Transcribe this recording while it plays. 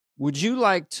Would you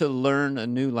like to learn a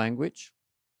new language?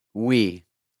 We.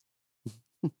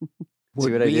 See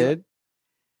what I did?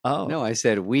 Oh. No, I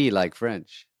said we like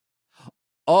French.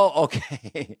 Oh,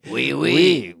 okay.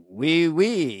 Oui.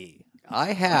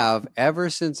 I have, ever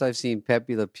since I've seen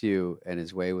Pepe Le Pew and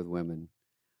his way with women,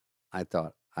 I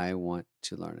thought, I want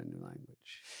to learn a new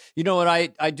language. You know what?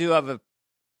 I do have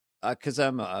because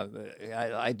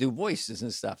I do voices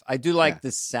and stuff. I do like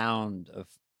the sound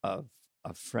of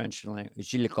French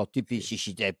language.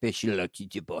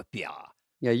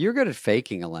 Yeah, you're good at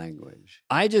faking a language.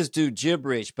 I just do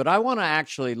gibberish, but I want to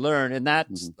actually learn, and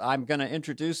that's I'm going to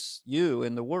introduce you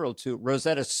in the world to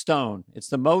Rosetta Stone. It's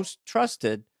the most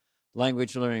trusted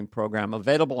language learning program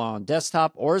available on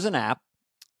desktop or as an app,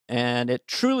 and it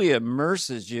truly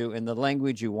immerses you in the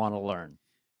language you want to learn.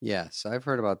 Yes, I've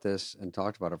heard about this and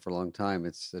talked about it for a long time.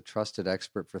 It's a trusted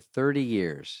expert for 30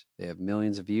 years. They have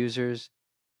millions of users,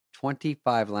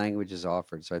 25 languages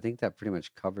offered. So I think that pretty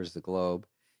much covers the globe.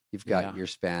 You've got your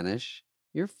Spanish,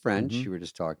 your French, you were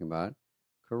just talking about,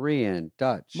 Korean,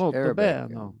 Dutch,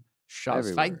 Arabic.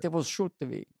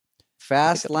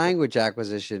 Fast language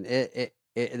acquisition.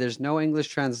 There's no English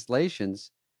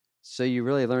translations, so you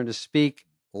really learn to speak,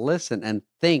 listen, and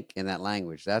think in that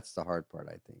language. That's the hard part,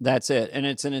 I think. That's it. And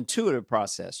it's an intuitive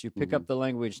process. You pick up the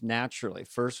language naturally,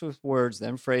 first with words,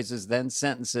 then phrases, then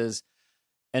sentences.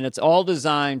 And it's all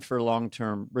designed for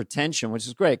long-term retention, which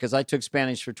is great because I took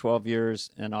Spanish for 12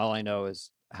 years, and all I know is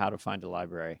how to find a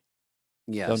library.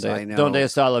 Yes, I know. Donde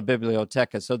está la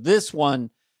biblioteca? So this one,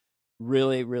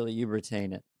 really, you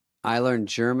retain it. I learned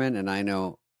German, and I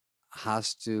know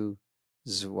hast du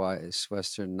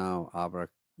Schwester now, aber...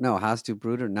 No, hast du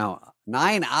Bruder? No.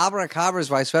 Nein, Abracabras,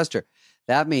 zwei Schwester.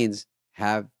 That means,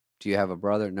 do you have a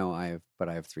brother? No, I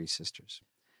have 3 sisters.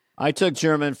 I took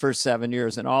German for 7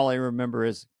 years, and all I remember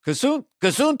is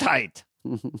Gesundheit.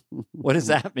 What does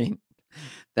that mean?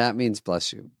 That means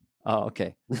bless you. Oh,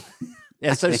 okay.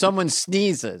 Yeah, so someone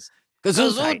sneezes.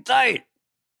 Gesundheit.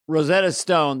 Rosetta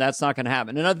Stone, that's not going to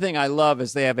happen. Another thing I love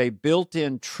is they have a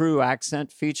built-in true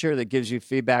accent feature that gives you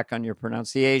feedback on your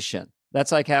pronunciation.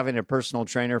 That's like having a personal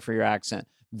trainer for your accent.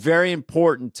 Very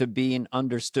important to being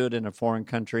understood in a foreign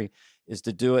country is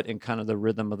to do it in kind of the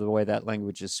rhythm of the way that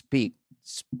language is spoke.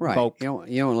 Right. You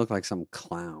don't look like some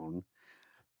clown.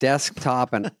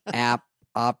 Desktop and app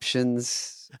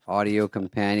options, audio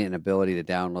companion, ability to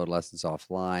download lessons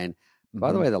offline.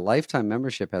 By the way, the lifetime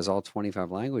membership has all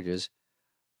 25 languages.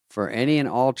 For any and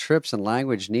all trips and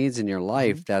language needs in your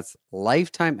life, that's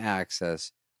lifetime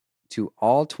access to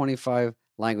all 25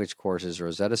 language courses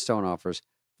Rosetta Stone offers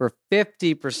for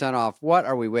 50% off. What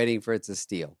are we waiting for? It's a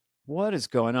steal. What is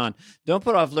going on? Don't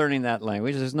put off learning that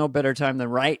language. There's no better time than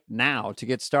right now to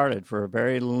get started. For a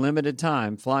very limited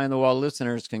time, Fly on the Wall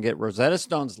listeners can get Rosetta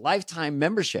Stone's lifetime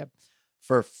membership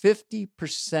for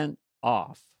 50%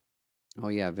 off. Oh,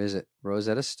 yeah. Visit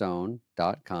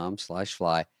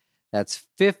rosettastone.com/fly. That's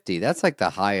 50. That's like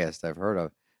the highest I've heard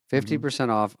of. 50%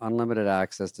 off, unlimited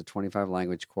access to 25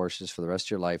 language courses for the rest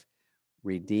of your life.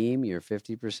 Redeem your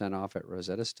 50% off at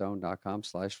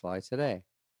rosettastone.com/fly today.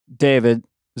 David,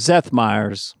 Seth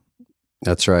Meyers.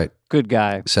 That's right. Good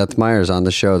guy. Seth Meyers on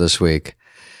the show this week.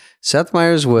 Seth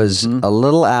Meyers was a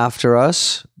little after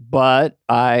us. But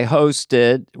I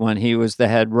hosted when he was the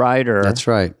head writer. That's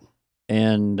right.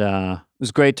 And it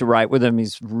was great to write with him.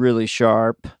 He's really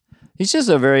sharp. He's just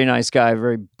a very nice guy,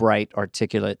 very bright,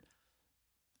 articulate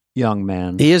young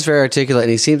man. He is very articulate,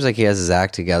 and he seems like he has his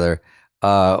act together.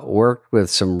 Worked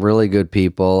with some really good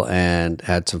people and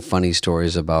had some funny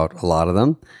stories about a lot of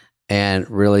them, and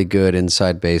really good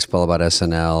inside baseball about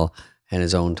SNL and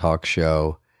his own talk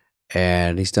show.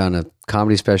 And he's done a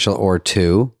comedy special or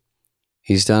 2.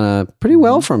 He's done pretty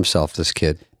well for himself, this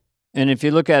kid. And if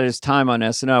you look at his time on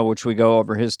SNL, which we go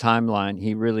over his timeline,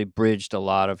 he really bridged a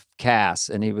lot of casts,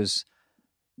 and he was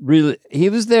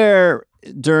there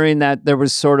during that. There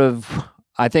was sort of,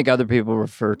 I think other people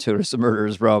refer to it as the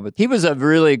murderer's row, but he was a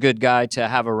really good guy to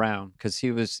have around because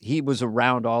he was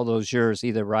around all those years,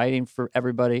 either writing for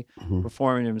everybody,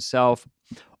 performing himself,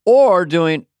 or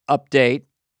doing Update,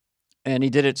 and he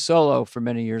did it solo for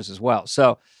many years as well.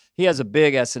 So he has a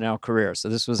big SNL career. So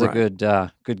this was a good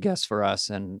guest for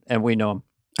us, and we know him.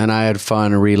 And I had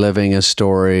fun reliving a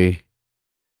story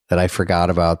that I forgot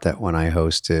about that when I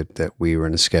hosted, that we were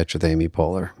in a sketch with Amy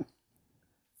Poehler.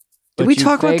 Did we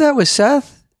talk about that with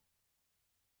Seth?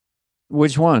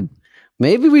 Which one?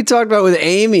 Maybe we talked about it with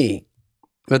Amy,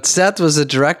 but Seth was the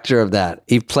director of that.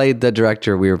 He played the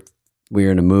director. We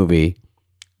were in a movie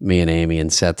me and Amy,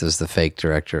 and Seth is the fake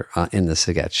director in the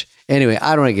sketch. Anyway,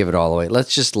 I don't want to give it all away.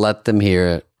 Let's just let them hear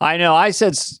it. I know. I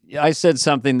said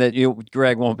something that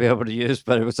Greg, won't be able to use,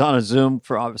 but it was on a Zoom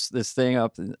for this thing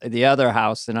up in the other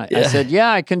house, and I said,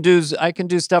 "Yeah, I can do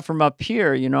stuff from up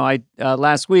here." You know,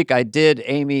 last week I did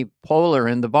Amy Poehler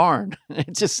in the barn.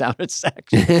 It just sounded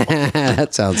sexy.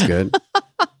 That sounds good.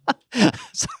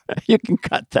 Sorry, you can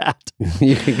cut that.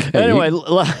 Anyway,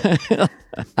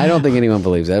 I don't think anyone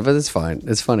believes that, but it's fine.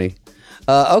 It's funny.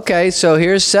 Okay, so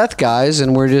here's Seth, guys,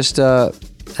 and we're just had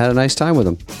a nice time with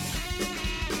him.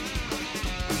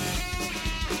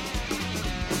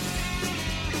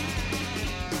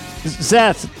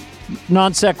 Seth,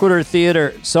 non sequitur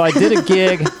theater. So I did a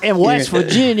gig in West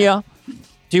Virginia.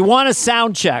 Do you want a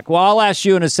sound check? Well, I'll ask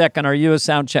you in a second. Are you a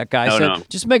sound check guy? No.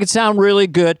 Just make it sound really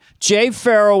good. Jay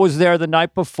Farrell was there the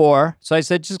night before. So I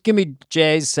said, just give me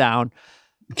Jay's sound.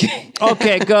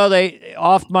 Okay, go. They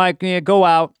off mic, go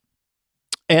out.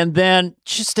 And then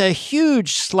just a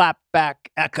huge slapback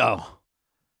echo.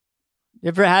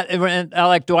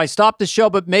 Do I stop the show?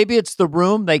 But maybe it's the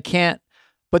room. They can't.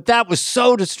 But that was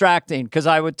so distracting because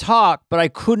I would talk, but I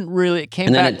couldn't really. It came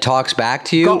and then back, it talks back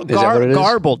to you? Is that what it is?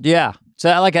 Garbled, yeah. So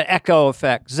like an echo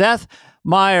effect. Seth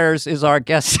Meyers is our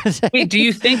guest today. Wait, do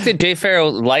you think that Jay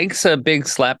Farrell likes a big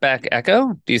slapback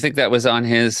echo? Do you think that was on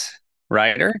his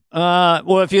rider?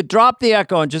 Well, if you drop the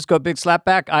echo and just go big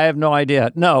slapback, I have no idea.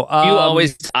 No.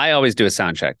 I always do a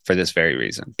sound check for this very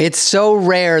reason. It's so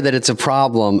rare that it's a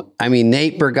problem. I mean,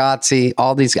 Nate Bargatze,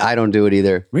 all these, I don't do it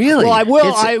either. Really?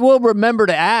 Well, I will remember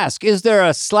to ask, is there a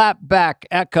slapback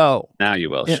echo? Now you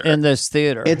will, sure. In this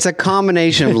theater? It's a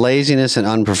combination of laziness and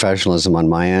unprofessionalism on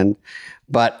my end.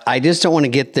 But I just don't want to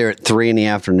get there at 3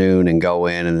 p.m. and go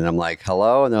in, and then I'm like,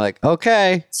 hello? And they're like,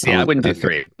 okay. See, I wouldn't do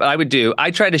 3, but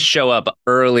I try to show up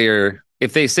earlier.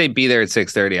 If they say be there at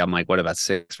 6:30, I'm like, what about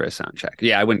 6 for a sound check?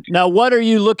 Yeah, I wouldn't. Now, what are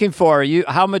you looking for?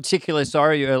 How meticulous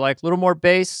are you? Like a little more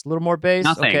bass?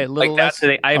 Nothing. Okay, like that's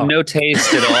I have no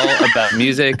taste at all about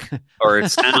music or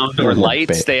sound or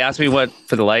lights. They ask me what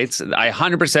for the lights. I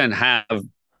 100% have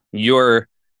your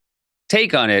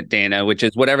take on it, Dana, which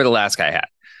is whatever the last guy had.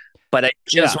 But I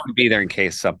just want to be there in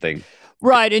case something.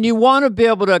 Right, and you want to be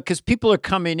able to, because people are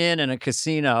coming in a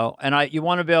casino, and you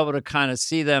want to be able to kind of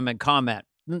see them and comment.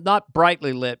 Not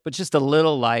brightly lit, but just a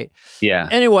little light. Yeah.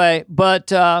 Anyway,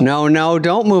 but... No,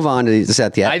 don't move on to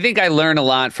Seth yet. I think I learn a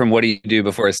lot from what you do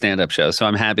before a stand-up show, so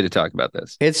I'm happy to talk about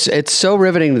this. It's so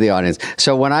riveting to the audience.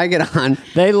 So when I get on...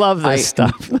 They love this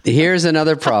stuff. Here's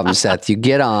another problem, Seth. You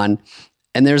get on...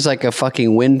 and there's like a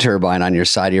fucking wind turbine on your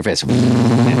side of your face.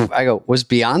 I go, was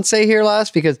Beyonce here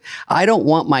last? Because I don't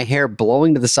want my hair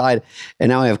blowing to the side. And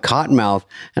now I have cotton mouth.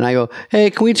 And I go, hey,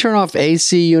 can we turn off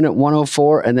AC unit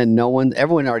 104? And then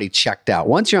everyone already checked out.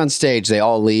 Once you're on stage, they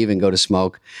all leave and go to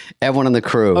smoke. Everyone on the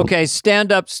crew. Okay,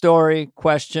 stand-up story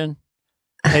question.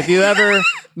 Have you ever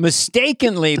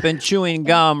mistakenly been chewing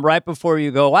gum right before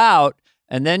you go out,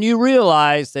 and then you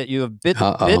realize that you have bit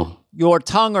your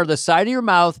tongue or the side of your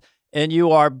mouth, and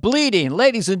you are bleeding?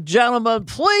 Ladies and gentlemen,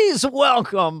 please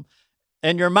welcome.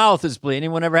 And your mouth is bleeding.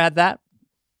 Anyone ever had that?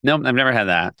 No, I've never had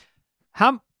that.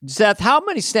 Seth, how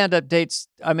many stand-up dates?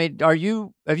 I mean, have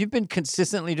you been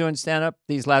consistently doing stand-up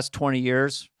these last 20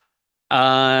 years? Or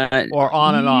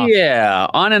on and off? Yeah,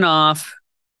 on and off.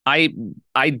 I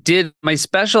did my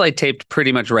special. I taped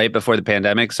pretty much right before the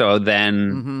pandemic, so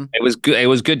then it was good. It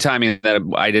was good timing that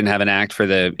I didn't have an act for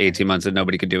the 18 months that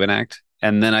nobody could do an act,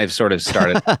 and then I've sort of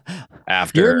started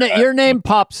after. Your name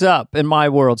pops up in my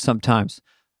world sometimes.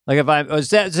 Like if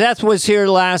Seth was here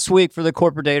last week for the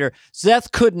Corporate Dater.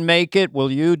 Seth couldn't make it.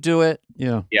 Will you do it?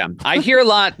 Yeah. Yeah. I hear a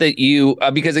lot that you,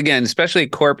 because again, especially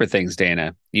corporate things,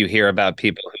 Dana, you hear about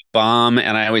people who bomb,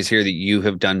 and I always hear that you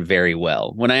have done very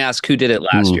well. When I ask who did it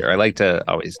last year, I like to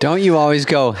always. Don't you always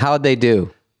go, how'd they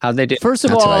do? How'd they do? First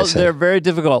of all, they're very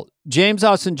difficult. James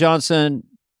Austin Johnson,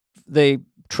 the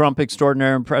Trump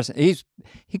extraordinary president,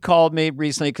 he called me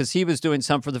recently because he was doing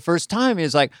some for the first time. He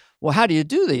was like, well, how do you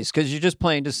do these? Because you're just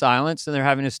playing to silence and they're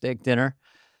having a steak dinner.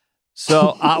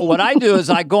 So what I do is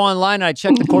I go online and I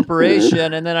check the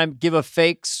corporation, and then I give a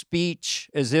fake speech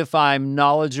as if I'm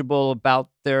knowledgeable about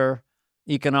their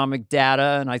economic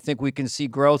data, and I think we can see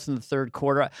growth in the third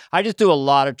quarter. I just do a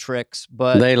lot of tricks,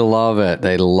 but they love it.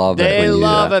 They love it. They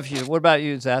love it. What about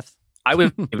you, Seth? I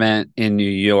was at an event in New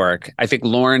York. I think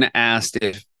Lauren asked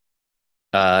if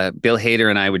Bill Hader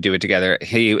and I would do it together.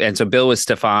 And so Bill was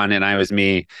Stefan and I was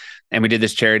me, and we did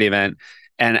this charity event.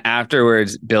 And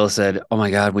afterwards, Bill said, "Oh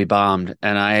my God, we bombed."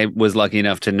 And I was lucky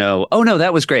enough to know, oh no,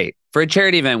 that was great. For a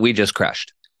charity event, we just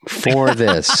crushed. For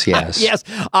this, yes. Yes.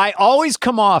 I always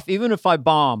come off, even if I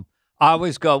bomb, I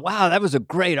always go, wow, that was a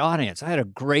great audience. I had a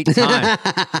great time.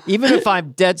 Even if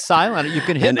I'm dead silent, you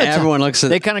can And hypnotize. everyone looks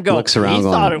They kind of go, looks around he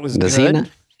going, thought it was does good.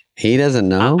 He doesn't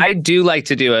know. I do like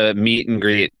to do a meet and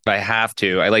greet if I have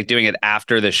to. I like doing it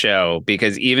after the show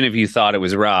because even if you thought it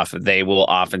was rough, they will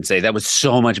often say that was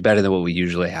so much better than what we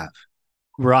usually have.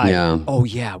 Right. Yeah. Oh,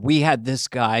 yeah. We had this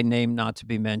guy named not to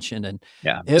be mentioned, and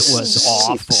Yeah. it was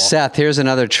awful. Seth, here's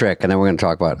another trick, and then we're going to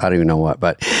talk about, I don't even know what,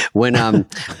 but when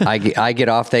I get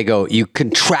off, they go, you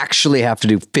contractually have to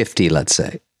do 50, let's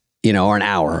say, or an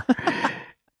hour.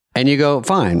 And you go,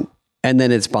 fine. And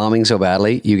then it's bombing so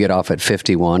badly, you get off at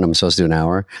 51. I'm supposed to do an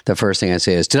hour. The first thing I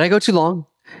say is, did I go too long?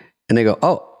 And they go,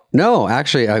 oh, no,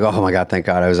 actually. I go, oh my God, thank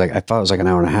God. I thought it was like an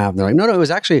hour and a half. And they're like, no, it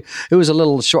was a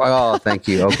little short. Oh, thank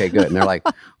you. Okay, good. And they're like,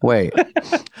 wait.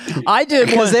 I did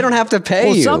Because they don't have to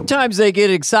pay you. Sometimes they get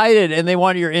excited and they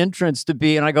want your entrance to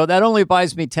be, and I go, that only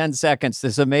buys me 10 seconds.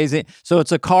 This is amazing. So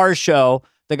it's a car show.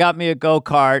 They got me a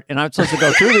go-kart, and I'm supposed to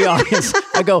go through the audience.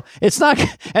 I go, it's not,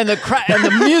 and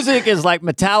the music is like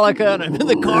Metallica, and I'm in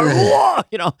the car,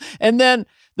 whoa, and then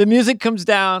the music comes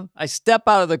down. I step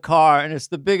out of the car, and it's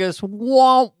the biggest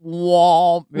womp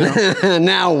womp.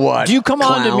 Now what? Do you come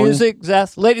on to clown? music,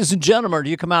 Seth? Ladies and gentlemen, or do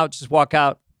you come out, just walk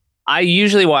out? I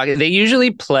usually walk. They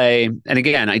usually play, and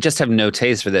again, I just have no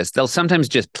taste for this. They'll sometimes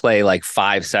just play like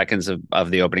 5 seconds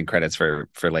of the opening credits for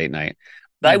late night.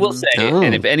 I will say,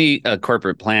 and if any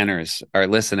corporate planners are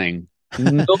listening,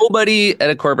 nobody at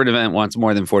a corporate event wants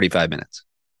more than 45 minutes.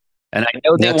 And I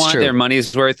know they want their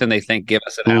money's worth and they think, give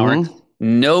us an hour.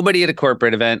 Nobody at a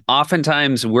corporate event.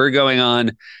 Oftentimes we're going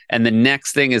on and the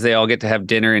next thing is they all get to have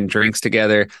dinner and drinks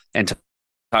together and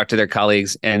talk to their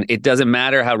colleagues. And it doesn't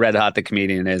matter how red hot the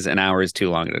comedian is. An hour is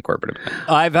too long at a corporate event.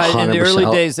 I've had in the early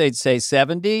days, they'd say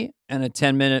 70 and a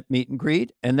 10-minute meet and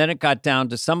greet. And then it got down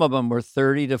to some of them were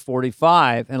 30 to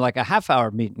 45 and like a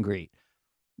half-hour meet and greet.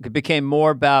 It became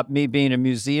more about me being a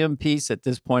museum piece at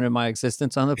this point in my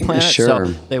existence on the planet. Sure.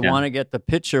 So they want to get the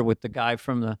picture with the guy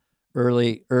from the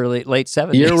late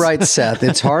 70s. You're right, Seth.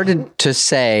 It's hard to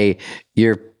say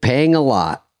you're paying a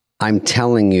lot. I'm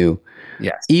telling you,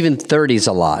 yes, even 30 is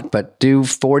a lot, but do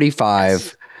 45.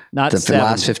 Yes. Not the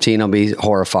last 15 will be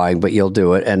horrifying, but you'll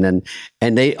do it. And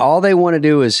all they want to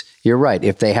do is, you're right.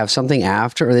 If they have something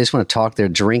after, or they just want to talk, they're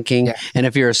drinking. Yeah. And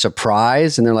if you're a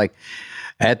surprise and they're like,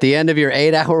 at the end of your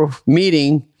 8-hour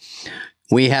meeting,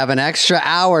 we have an extra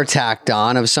hour tacked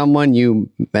on of someone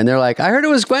and they're like, I heard it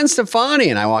was Gwen Stefani.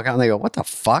 And I walk out and they go, what the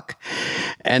fuck?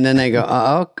 And then they go,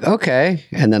 oh, okay.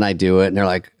 And then I do it. And they're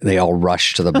like, they all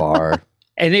rush to the bar.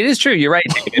 And it is true. You're right,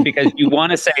 David, because you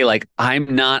want to say like,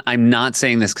 I'm not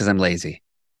saying this because I'm lazy.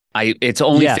 It's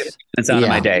only 15 minutes out of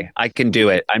my day. I can do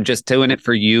it. I'm just doing it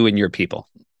for you and your people.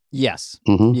 Yes.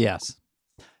 Mm-hmm. Yes.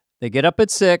 They get up at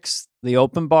 6. The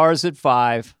open bar is at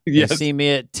 5. Yes. They see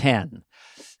me at 10.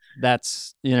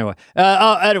 That's, anyway,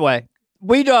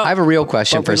 we don't. I have a real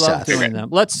question for Seth.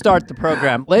 Let's start the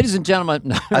program. Ladies and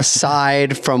gentlemen.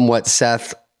 Aside from what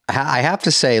Seth, I have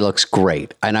to say, looks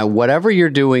great. And whatever you're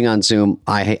doing on Zoom,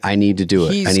 I need to do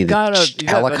it. I need to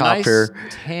helicopter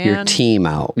your team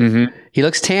out. Mm-hmm. He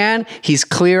looks tan. He's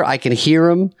clear. I can hear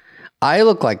him. I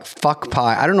look like fuck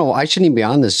pie. I don't know. I shouldn't even be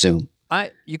on this Zoom.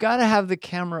 You got to have the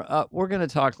camera up. We're going to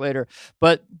talk later.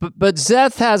 But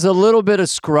Seth has a little bit of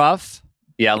scruff.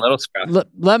 Yeah, a little scruff.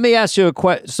 Let me ask you a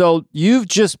question. So you've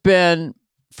just been,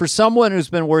 for someone who's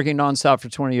been working nonstop for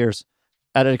 20 years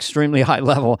at an extremely high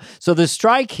level. So the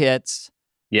strike hits.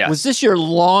 Yeah. Was this your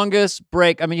longest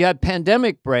break? I mean, you had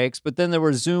pandemic breaks, but then there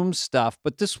was Zoom stuff.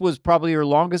 But this was probably your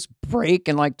longest break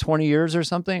in like 20 years or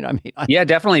something? I mean, yeah,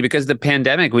 definitely. Because the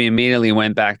pandemic, we immediately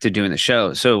went back to doing the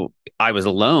show. So I was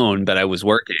alone, but I was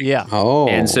working. Yeah. Oh.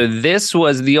 And so this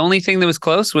was the only thing that was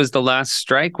close was the last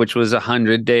strike, which was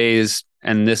 100 days.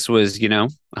 And this was,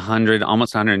 100,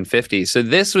 almost 150. So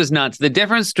this was nuts. The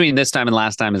difference between this time and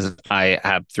last time is I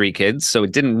have 3 kids. So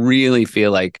it didn't really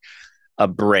feel like a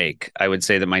break. I would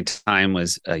say that my time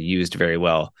was used very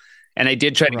well. And I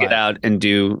did try to get out and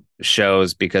do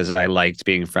shows because I liked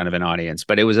being in front of an audience.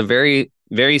 But it was a very,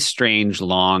 very strange,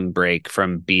 long break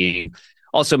from being...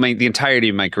 Also, the entirety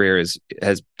of my career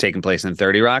has taken place in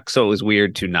 30 Rock. So it was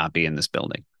weird to not be in this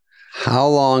building. How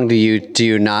long do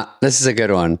you not, this is a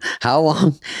good one. How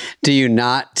long do you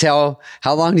not tell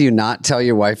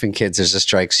your wife and kids there's a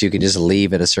strike so you can just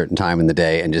leave at a certain time in the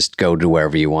day and just go to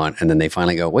wherever you want? And then they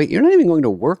finally go, wait, you're not even going to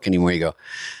work anymore. You go,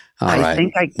 all right. I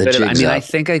think I could have, I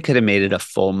think I could have made it a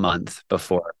full month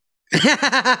before.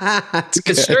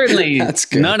 Because certainly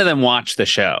none of them watched the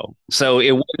show. So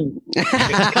it would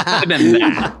have been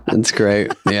that. That's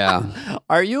great. Yeah.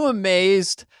 Are you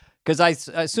amazed? because I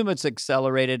assume it's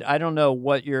accelerated. I don't know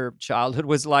what your childhood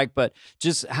was like, but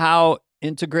just how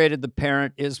integrated the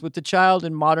parent is with the child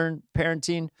in modern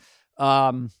parenting.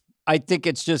 I think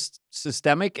it's just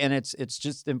systemic and it's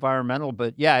just environmental.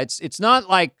 But yeah, it's not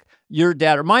like your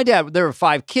dad or my dad. There were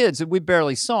 5 kids and we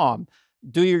barely saw them.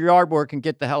 Do your yard work and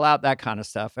get the hell out, that kind of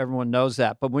stuff. Everyone knows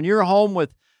that. But when you're home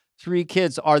with 3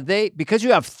 kids, because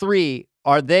you have 3,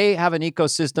 are they have an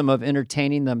ecosystem of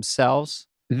entertaining themselves?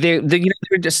 They're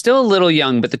just still a little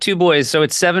young, but the 2 boys, so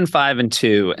it's 7, 5, and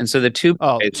 2. And so the 2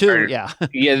 boys 2, yeah.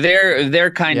 Yeah,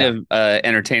 they're kind of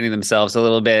entertaining themselves a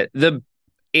little bit.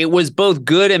 It was both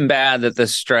good and bad that the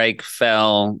strike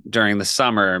fell during the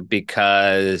summer,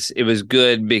 because it was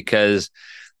good because,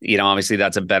 obviously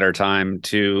that's a better time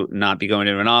to not be going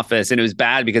into an office. And it was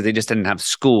bad because they just didn't have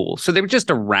school. So they were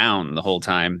just around the whole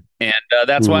time. And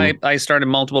that's why I started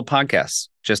multiple podcasts,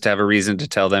 just to have a reason to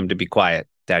tell them to be quiet.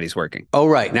 Daddy's working. Oh,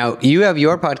 right. Now you have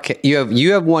your podcast.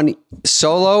 You have one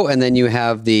solo, and then you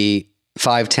have the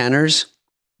 5 tenors.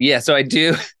 Yeah, so I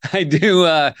do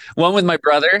one with my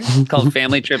brother called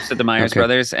Family Trips with the Meyers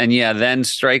Brothers. And then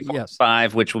Strike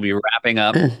 5, which will be wrapping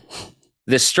up.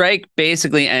 The strike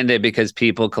basically ended because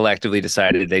people collectively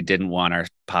decided they didn't want our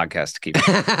podcast to keep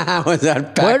going. Was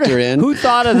that factor in? Who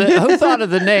thought of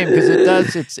the name?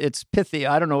 Because it's pithy.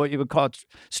 I don't know what you would call it.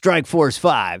 Strike Force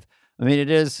 5. I mean, it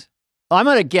is. I'm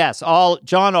going to guess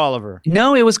John Oliver.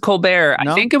 No, it was Colbert.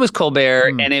 No? I think it was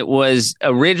Colbert. And it was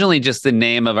originally just the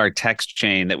name of our text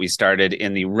chain that we started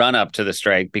in the run up to the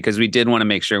strike, because we did want to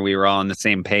make sure we were all on the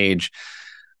same page,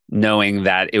 knowing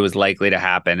that it was likely to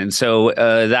happen. And so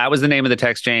that was the name of the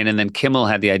text chain. And then Kimmel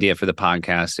had the idea for the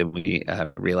podcast, and we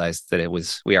realized that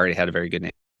we already had a very good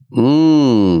name.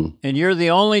 And you're the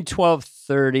only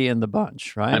 12:30 in the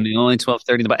bunch, right? I'm the only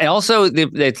 12:30 in the bunch. And also,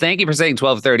 thank you for saying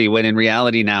 12:30, when in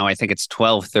reality now I think it's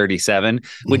 12:37,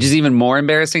 which is even more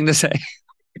embarrassing to say.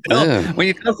 When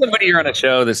you tell somebody you're on a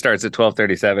show that starts at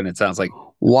 12:37, it sounds like.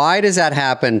 Why does that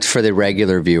happen for the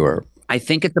regular viewer? I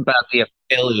think it's about the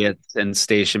affiliates and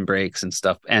station breaks and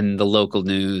stuff, and the local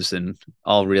news and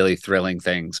all really thrilling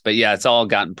things. But yeah, it's all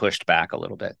gotten pushed back a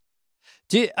little bit.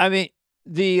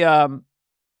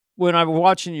 When I'm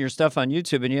watching your stuff on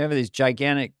YouTube and you have these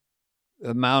gigantic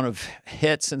amount of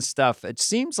hits and stuff, it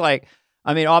seems like,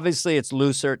 obviously it's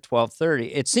looser at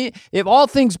 12:30. If all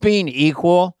things being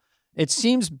equal, it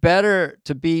seems better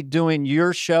to be doing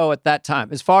your show at that time.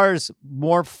 As far as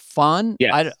more fun,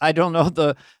 I don't know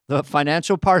the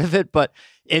financial part of it, but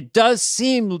it does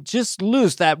seem just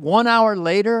loose. That 1 hour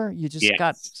later, you just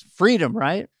got freedom,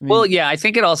 right? I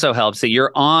think it also helps that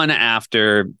you're on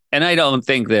after, and I don't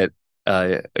think that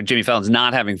Jimmy Fallon's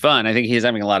not having fun. I think he's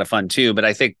having a lot of fun too, but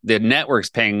I think the network's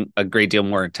paying a great deal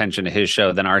more attention to his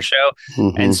show than our show.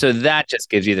 And so that just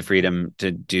gives you the freedom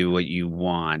to do what you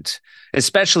want,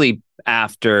 especially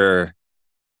after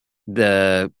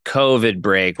the COVID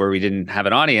break where we didn't have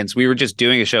an audience. We were just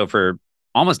doing a show for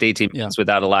almost 18 minutes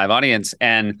without a live audience.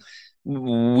 And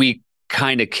we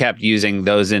kind of kept using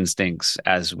those instincts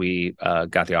as we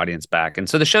got the audience back. And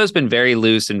so the show's been very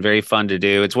loose and very fun to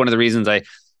do. It's one of the reasons I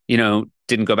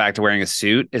didn't go back to wearing a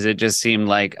suit, is it just seemed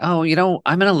like, I'm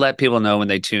going to let people know when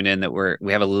they tune in that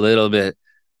we have a little bit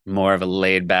more of a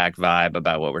laid back vibe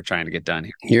about what we're trying to get done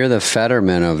here. You're the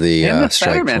Fetterman of the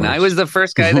strike Fetterman. force. I was the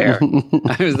first guy there.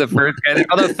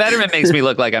 Although Fetterman makes me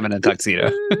look like I'm in a tuxedo.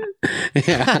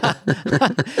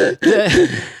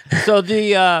 So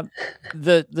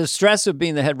the stress of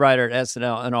being the head writer at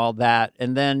SNL and all that,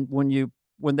 and then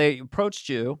when they approached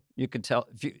you, you could tell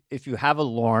if you have a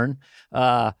Lorne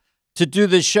to do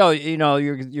this show.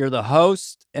 You're the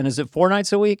host, and is it 4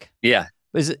 nights a week? Yeah.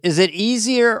 Is it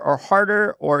easier or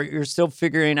harder, or you're still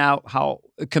figuring out how,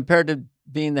 compared to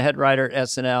being the head writer at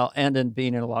SNL and then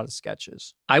being in a lot of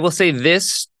sketches? I will say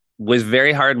this was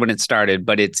very hard when it started,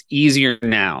 but it's easier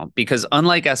now, because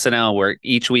unlike SNL, where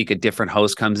each week a different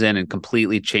host comes in and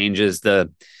completely changes the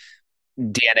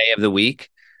DNA of the week,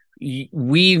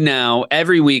 we now,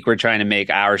 every week, we're trying to make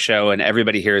our show, and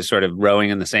everybody here is sort of rowing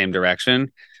in the same direction.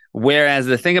 Whereas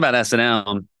the thing about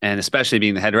SNL, and especially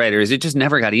being the head writer, is it just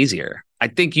never got easier. I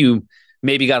think you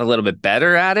maybe got a little bit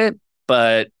better at it,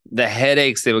 but the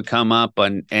headaches that would come up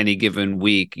on any given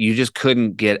week, you just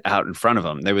couldn't get out in front of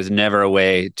them. There was never a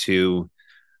way to,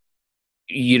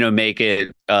 make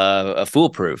it a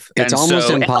foolproof. It's almost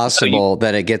impossible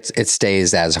that it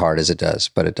stays as hard as it does,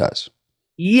 but it does.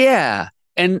 Yeah.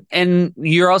 And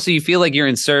you feel like you're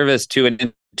in service to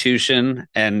an institution,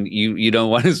 and you don't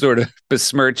want to sort of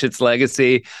besmirch its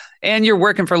legacy, and you're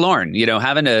working for Lorne.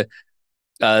 Having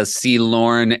to see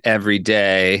Lorne every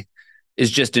day is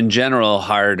just in general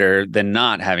harder than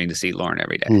not having to see Lorne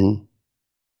every day. Mm-hmm.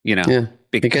 Yeah.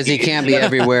 Because he can't be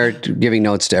everywhere giving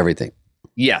notes to everything.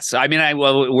 Yes. I mean,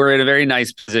 we're in a very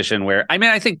nice position where, I mean,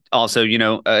 I think also,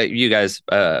 you guys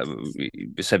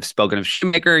have spoken of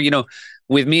Shoemaker,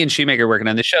 with me and Shoemaker working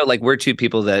on the show, like we're two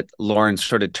people that Lauren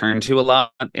sort of turned to a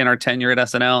lot in our tenure at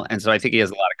SNL. And so I think he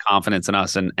has a lot of confidence in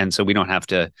us. And so we don't have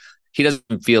to, he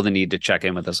doesn't feel the need to check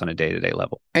in with us on a day-to-day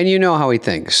level. And you know how he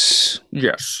thinks.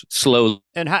 Yes. Slowly.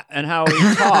 And how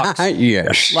he talks.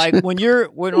 Yes. Like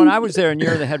when I was there and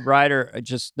you're the head writer, I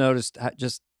just noticed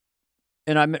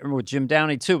and I remember with Jim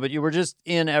Downey too, but you were just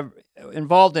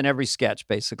involved in every sketch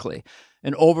basically,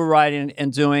 and overriding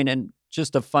and doing. And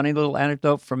just a funny little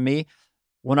anecdote from me,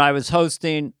 when I was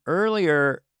hosting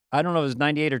earlier, I don't know if it was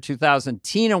 98 or 2000,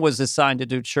 Tina was assigned to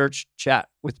do church chat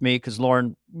with me because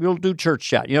Lauren will do church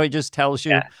chat. He just tells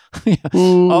you,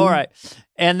 all right.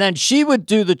 And then she would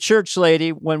do the church lady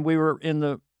when we were in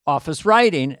the office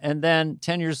writing. And then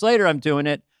 10 years later, I'm doing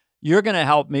it. You're going to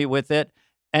help me with it.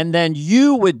 And then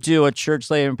you would do a church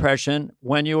lady impression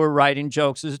when you were writing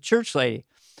jokes as a church lady.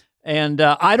 And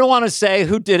I don't want to say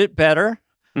who did it better.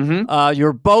 Mm-hmm.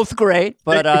 You're both great,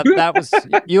 but that was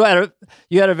you had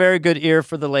a very good ear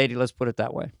for the lady. Let's put it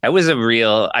that way. That was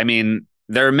I mean,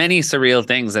 there are many surreal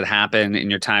things that happen in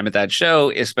your time at that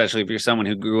show, especially if you're someone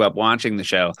who grew up watching the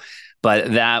show.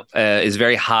 But that is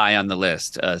very high on the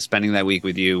list. Spending that week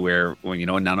with you, where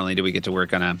not only did we get to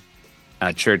work on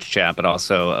a church chat, but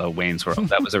also Wayne's World.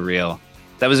 That was a real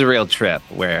trip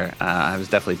where I was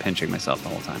definitely pinching myself the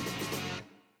whole time.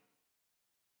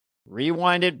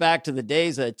 Rewind it back to the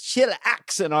days of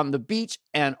chillaxing on the beach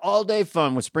and all-day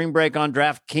fun with Spring Break on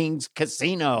DraftKings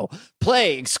Casino.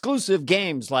 Play exclusive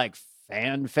games like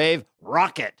Fan Fave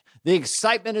Rocket. The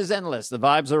excitement is endless, the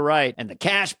vibes are right, and the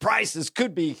cash prizes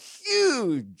could be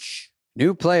huge.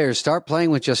 New players start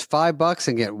playing with just $5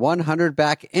 and get $100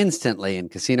 back instantly in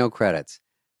casino credits.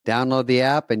 Download the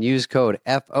app and use code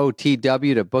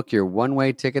FOTW to book your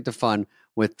one-way ticket to fun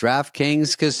with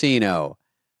DraftKings Casino.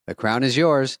 The crown is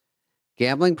yours.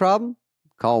 Gambling problem?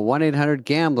 Call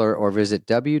 1-800-GAMBLER or visit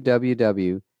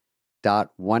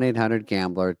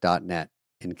www.1800gambler.net.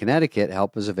 In Connecticut,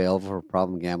 help is available for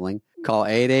problem gambling. Call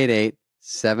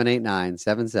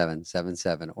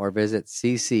 888-789-7777 or visit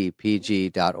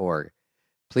ccpg.org.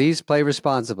 Please play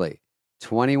responsibly.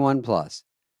 21 plus.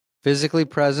 Physically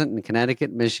present in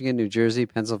Connecticut, Michigan, New Jersey,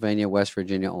 Pennsylvania, West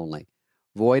Virginia only.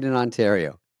 Void in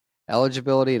Ontario.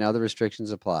 Eligibility and other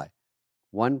restrictions apply.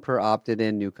 One per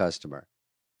opted-in new customer.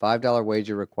 $5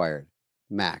 wager required.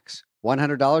 Max.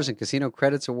 $100 in casino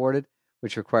credits awarded,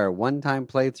 which require one-time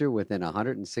playthrough within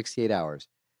 168 hours.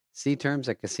 See terms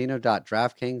at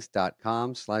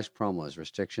casino.draftkings.com/promos.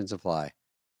 Restrictions apply.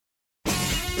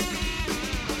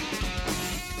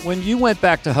 When you went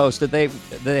back to host, did they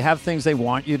have things they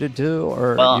want you to do?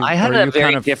 I had a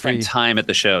very different time at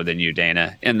the show than you,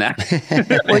 Dana, in that.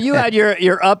 Well, you had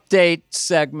your update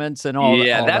segments and all.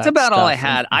 Yeah, all that's that about stuff. all I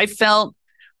had.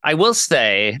 I will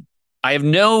say, I have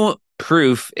no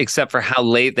proof except for how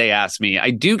late they asked me.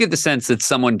 I do get the sense that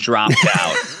someone dropped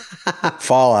out.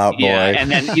 Fallout boy. Yeah,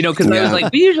 and then, because I was like, I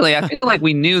feel like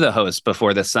we knew the host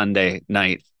before the Sunday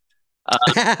night.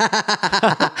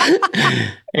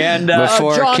 And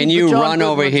can you run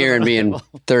over here and be in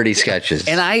 30 sketches?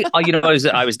 And I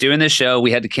was doing this show.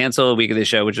 We had to cancel a week of the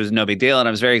show, which was no big deal. And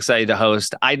I was very excited to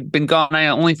host. I'd been gone, I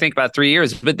only think about 3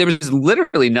 years, but there was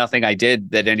literally nothing I did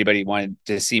that anybody wanted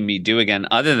to see me do again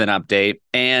other than update.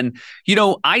 And,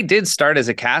 I did start as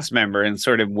a cast member and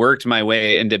sort of worked my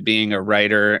way into being a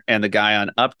writer and the guy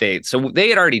on update. So they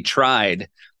had already tried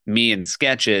me in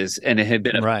sketches and it had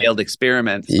been a failed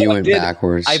experiment. So you went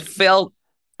backwards. I felt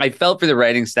for the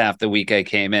writing staff the week I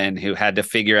came in who had to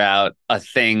figure out a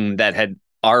thing that had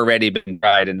already been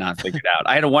tried and not figured out.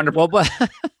 I had a wonderful. Did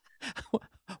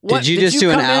you just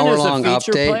do an hour-long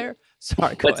update? Player?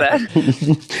 Sorry, what's that?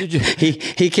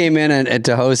 He came in and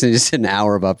to host and just did an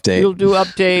hour of update. You'll do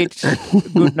updates.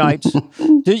 Good nights.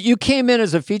 You came in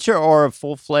as a feature or a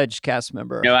full-fledged cast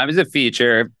member? No, I was a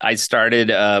feature. I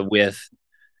started with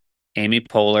Amy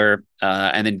Poehler,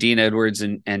 and then Dean Edwards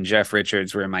and Jeff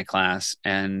Richards were in my class,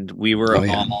 and we were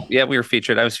we were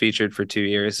featured. I was featured for 2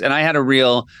 years, and I had a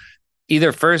real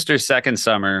either first or second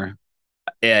summer.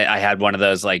 I had one of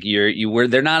those like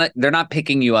they're not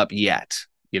picking you up yet.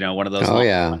 One of those. Oh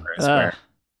yeah. Where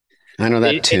I know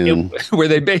that tune. Where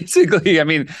they basically,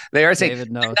 they are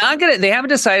saying they haven't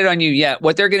decided on you yet.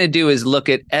 What they're going to do is look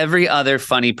at every other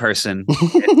funny person.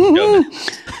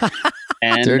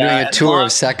 And they're doing a tour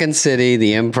of Second City,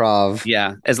 the Improv.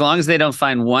 Yeah. As long as they don't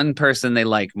find one person they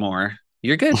like more,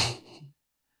 you're good.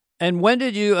 And when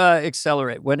did you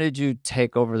accelerate? When did you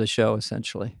take over the show,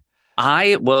 essentially?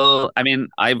 I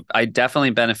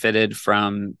definitely benefited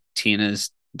from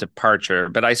Tina's departure,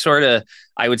 but I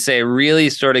would say really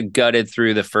sort of gutted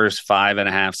through the first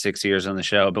 5.5, 6 years on the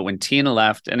show. But when Tina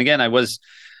left, and again, I wasn't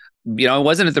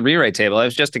at the rewrite table. I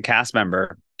was just a cast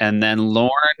member. And then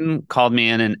Lauren called me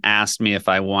in and asked me if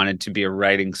I wanted to be a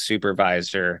writing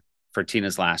supervisor for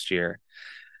Tina's last year.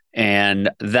 And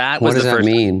that was What does the that first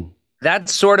mean?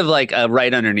 That's sort of like a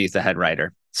right underneath the head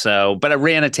writer. So, but I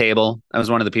ran a table. I was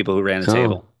one of the people who ran a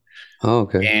table. Oh,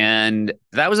 okay. And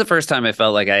that was the first time I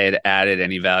felt like I had added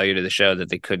any value to the show that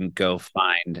they couldn't go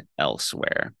find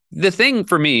elsewhere. The thing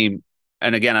for me,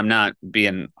 and again, I'm not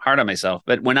being hard on myself,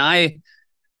 but when I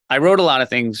wrote a lot of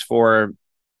things for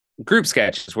group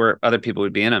sketches where other people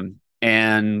would be in them.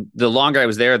 And the longer I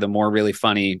was there, the more really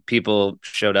funny people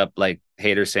showed up, like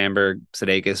Hader, Sandberg,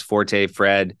 Sudeikis, Forte,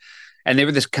 Fred. And they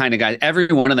were this kind of guy. Every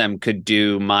one of them could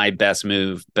do my best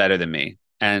move better than me.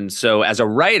 And so as a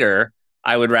writer,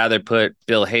 I would rather put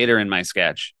Bill Hader in my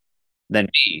sketch than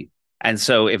me. And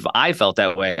so if I felt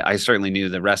that way, I certainly knew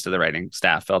the rest of the writing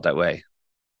staff felt that way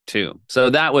too. So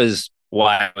that was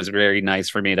why it was very nice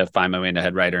for me to find my way into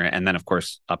head writer. And then, of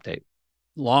course, Update.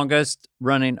 Longest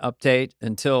running Update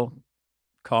until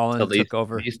Colin took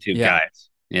over. These two guys.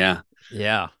 Yeah.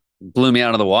 Yeah. Blew me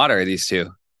out of the water, these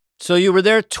two. So you were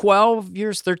there 12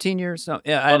 years, 13 years? No,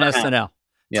 yeah, at SNL.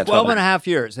 Yeah, 12 and a half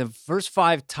years. And first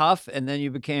 5 tough, and then you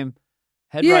became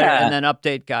head writer and then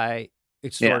Update guy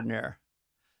extraordinaire.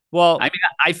 Yeah. Well, I mean,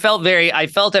 I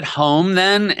felt at home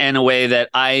then in a way that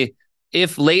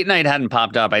if late night hadn't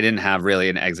popped up, I didn't have really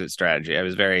an exit strategy. I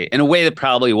was in a way that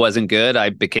probably wasn't good. I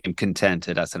became content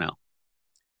at SNL.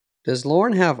 Does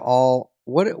Lauren have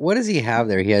what does he have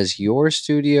there? He has your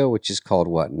studio, which is called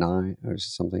what, 9 or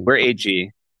something? We're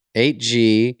 8G.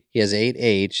 8G. He has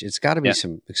 8H. It's got to be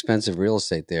some expensive real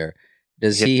estate there.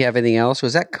 Does he have anything else?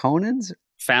 Was that Conan's?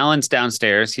 Fallon's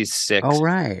downstairs. He's 6. Oh,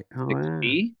 right. Oh,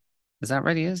 6B? Wow. Is that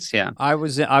right? He is? Yeah. I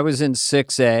was in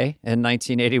 6A in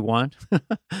 1981.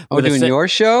 Doing your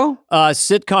show?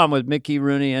 Sitcom with Mickey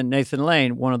Rooney and Nathan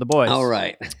Lane, one of the boys. Oh,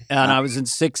 right. And I was in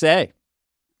 6A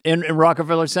in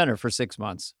Rockefeller Center for 6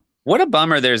 months. What a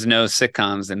bummer there's no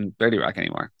sitcoms in 30 Rock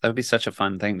anymore. That would be such a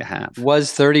fun thing to have.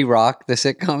 Was 30 Rock the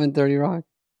sitcom in 30 Rock?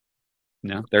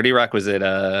 No, 30 Rock was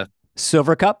at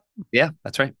Silver Cup? Yeah,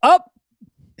 that's right. Up.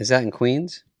 Is that in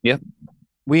Queens? Yep.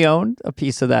 We owned a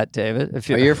piece of that, David.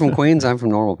 You're from Queens? I'm from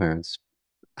Normal Parents.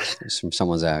 It's from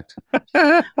someone's act.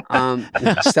 That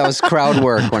was crowd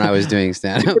work when I was doing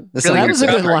stand-up. That was a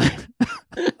good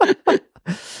line.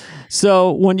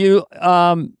 So when you...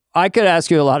 I could ask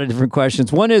you a lot of different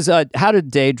questions. One is, how did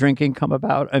day drinking come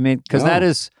about? I mean, because that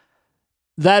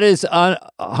is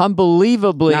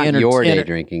unbelievably not your day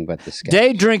drinking, but the sketch.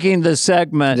 Day drinking, the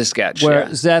segment, the sketch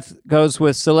where Seth goes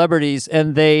with celebrities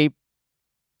and they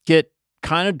get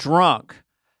kind of drunk.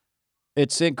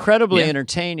 It's incredibly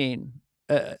entertaining.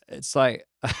 It's like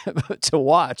to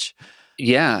watch.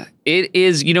 Yeah, it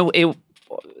is. You know,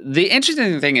 the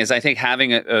interesting thing is, I think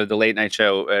having the late night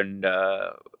show and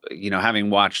having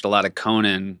watched a lot of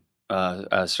Conan,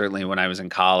 certainly when I was in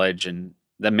college, and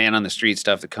the Man on the Street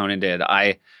stuff that Conan did,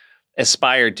 I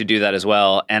aspired to do that as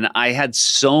well. And I had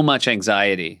so much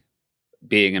anxiety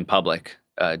being in public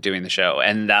doing the show,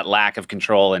 and that lack of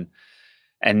control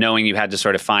and knowing you had to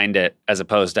sort of find it as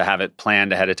opposed to have it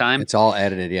planned ahead of time. It's all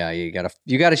edited. Yeah. You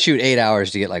gotta shoot 8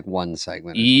 hours to get like one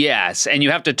segment. Yes. And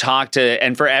you have to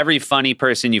and for every funny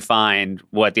person you find,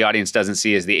 what the audience doesn't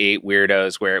see is the 8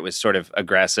 weirdos where it was sort of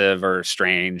aggressive or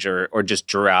strange or just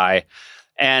dry.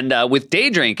 And with day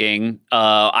drinking,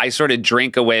 I sort of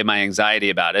drink away my anxiety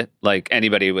about it, like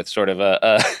anybody with sort of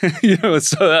a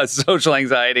social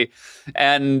anxiety,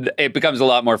 and it becomes a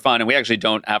lot more fun. And we actually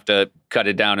don't have to cut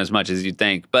it down as much as you'd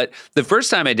think. But the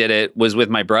first time I did it was with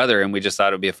my brother, and we just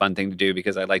thought it would be a fun thing to do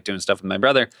because I like doing stuff with my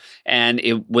brother. And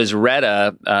it was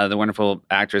Retta, the wonderful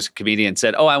actress, comedian,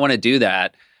 said, "Oh, I want to do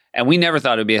that." And we never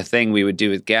thought it would be a thing we would do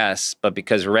with guests, but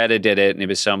because Retta did it and it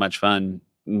was so much fun,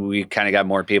 we kind of got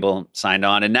more people signed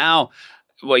on. And now,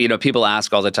 people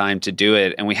ask all the time to do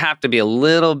it. And we have to be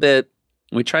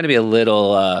we try to be a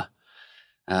little,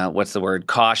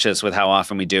 cautious with how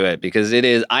often we do it, because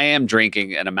I am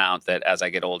drinking an amount that as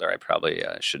I get older, I probably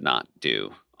should not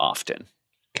do often.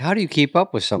 How do you keep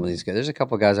up with some of these guys? There's a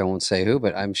couple of guys, I won't say who,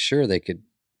 but I'm sure they could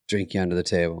drink you under the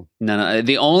table. No.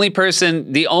 The only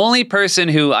person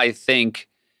who I think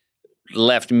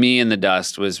left me in the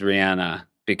dust was Rihanna.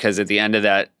 Because at the end of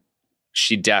that,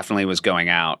 she definitely was going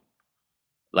out.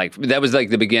 Like that was like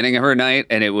the beginning of her night,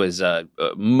 and it was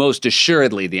most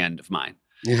assuredly the end of mine.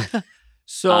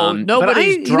 So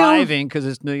nobody's driving because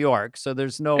it's New York. So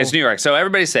there's no. It's New York, so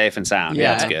everybody's safe and sound.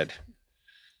 Yeah, it's good.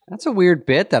 That's a weird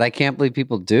bit that I can't believe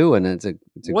people do, and it's a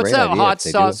What's great that idea hot if they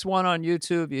do sauce one on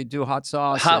YouTube? You do hot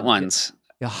sauce. Hot ones.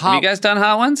 Yeah, Have you guys done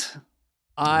hot ones?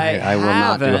 I will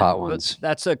not do haven't, hot but ones.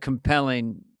 That's a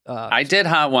compelling. I did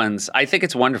hot ones. I think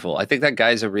it's wonderful. I think that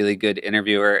guy's a really good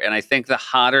interviewer, and I think the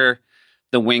hotter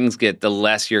the wings get, the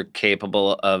less you're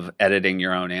capable of editing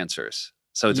your own answers.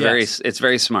 So it's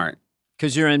very smart.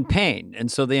 Because you're in pain, and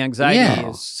so the anxiety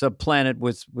is supplanted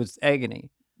with agony.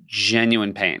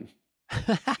 Genuine pain.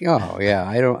 Oh yeah,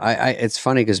 I don't. I it's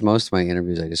funny because most of my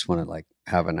interviews, I just want to like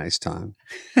have a nice time.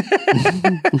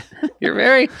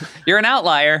 You're an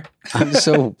outlier. I'm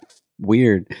so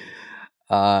weird.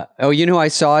 You know who I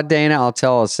saw, Dana? I'll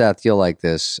tell Seth, you'll like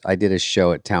this. I did a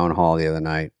show at Town Hall the other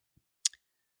night.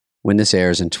 When this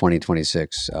airs in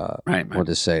 2026, right. We'll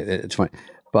just say it's 20.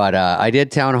 But I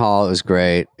did Town Hall. It was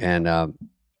great. And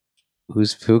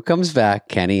who comes back?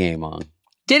 Kenny Amon.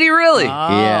 Did he really?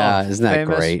 Yeah, isn't that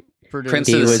great? Prince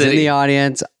he of the was City. in the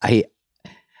audience. I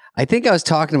think I was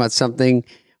talking about something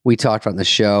we talked about in the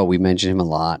show. We mentioned him a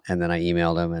lot, and then I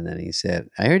emailed him, and then he said,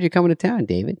 "I heard you're coming to town,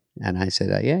 David." And I said,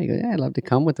 "Yeah." He goes, "Yeah, I'd love to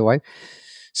come with the wife."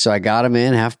 So I got him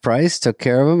in half price, took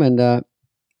care of him, and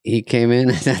he came in.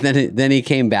 And then he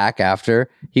came back after.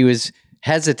 He was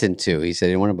hesitant to. He said he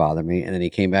didn't want to bother me, and then he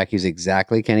came back. He was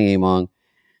exactly Kenny Amon.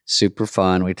 Super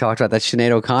fun. We talked about that Sinead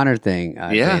O'Connor thing,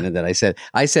 Dana, that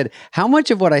I said, how much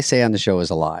of what I say on the show is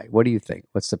a lie? What do you think?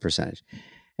 What's the percentage?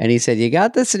 And he said, you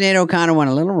got the Sinead O'Connor one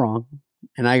a little wrong.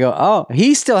 And I go, oh,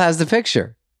 he still has the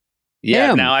picture.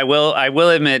 Yeah. Him. Now I will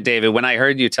admit, David, when I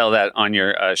heard you tell that on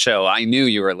your show, I knew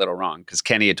you were a little wrong because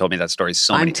Kenny had told me that story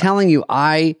so many times. I'm telling you,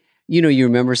 you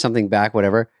remember something back,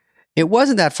 whatever. It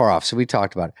wasn't that far off. So we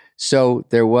talked about it. So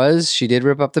she did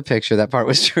rip up the picture. That part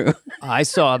was true. I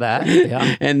saw that.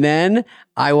 Yeah. And then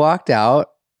I walked out.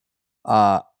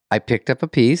 I picked up a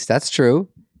piece. That's true.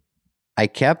 I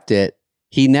kept it.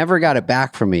 He never got it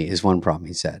back from me is one problem,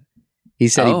 he said. He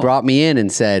said he brought me in and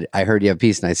said, I heard you have a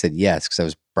piece. And I said, yes, because I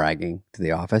was bragging to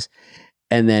the office.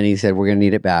 And then he said, we're going to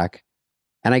need it back.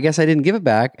 And I guess I didn't give it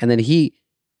back. And then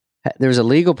there was a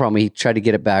legal problem. He tried to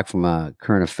get it back from a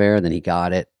current affair. Then he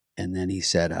got it. And then he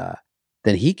said,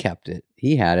 then he kept it.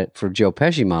 He had it for Joe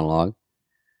Pesci monologue.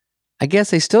 I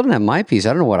guess they still didn't have my piece. I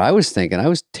don't know what I was thinking. I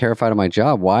was terrified of my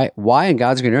job. Why in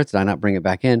God's green earth did I not bring it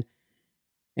back in?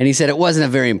 And he said it wasn't a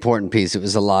very important piece. It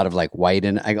was a lot of like white.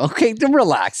 And I go, okay,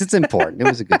 relax. It's important. It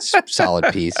was a good,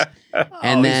 solid piece.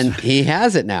 And then he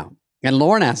has it now. And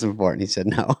Lauren asked him for it. And he said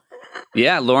no.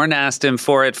 Yeah, Lauren asked him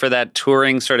for it for that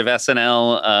touring sort of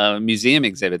SNL museum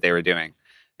exhibit they were doing.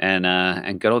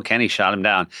 And good old Kenny shot him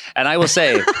down. And I will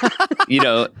say,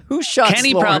 who shot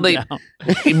Kenny Lauren probably down?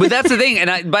 But that's the thing.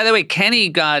 And by the way,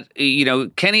 Kenny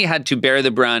had to bear the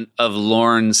brunt of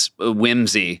Lauren's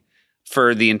whimsy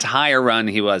for the entire run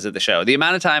he was at the show. The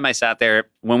amount of time I sat there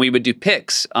when we would do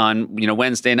picks on,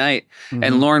 Wednesday night,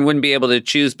 and Lauren wouldn't be able to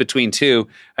choose between two,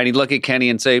 and he'd look at Kenny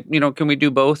and say, can we do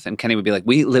both? And Kenny would be like,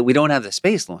 we don't have the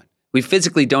space, Lauren. We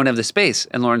physically don't have the space.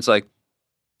 And Lauren's like,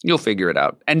 you'll figure it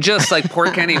out. And just like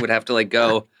poor Kenny would have to like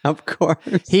go. Of course.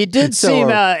 He did seem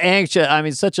anxious. I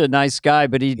mean, such a nice guy,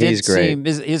 but he did seem,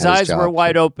 his eyes were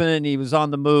wide open and he was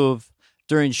on the move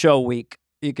during show week.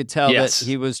 You could tell that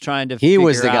he was trying to He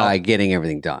was the guy getting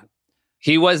everything done.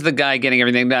 He was the guy getting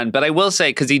everything done. But I will say,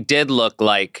 because he did look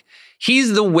like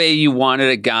he's the way you wanted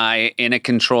a guy in a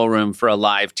control room for a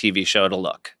live TV show to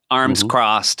look. Arms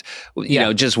crossed,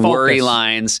 just worry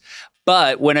lines.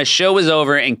 But when a show was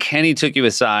over and Kenny took you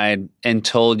aside and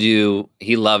told you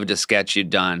he loved a sketch you'd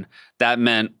done, that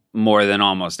meant more than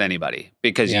almost anybody,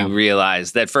 because you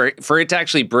realized that for it to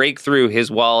actually break through his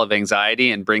wall of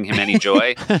anxiety and bring him any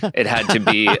joy, it had to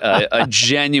be a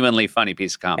genuinely funny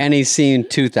piece of comedy. And he's seen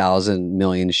 2,000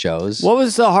 million shows. What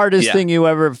was the hardest thing you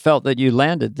ever felt that you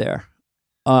landed there?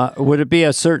 Would it be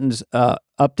a certain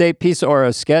update piece or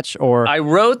a sketch? Or I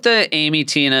wrote the Amy,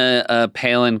 Tina,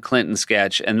 Palin, Clinton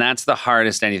sketch, and that's the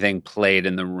hardest anything played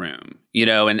in the room.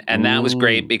 And that was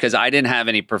great because I didn't have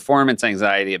any performance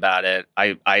anxiety about it.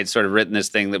 I had sort of written this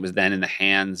thing that was then in the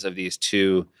hands of these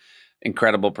two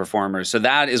incredible performers. So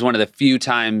that is one of the few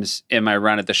times in my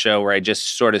run at the show where I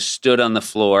just sort of stood on the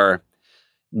floor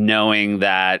knowing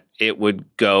that it would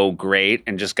go great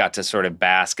and just got to sort of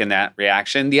bask in that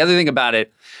reaction. The other thing about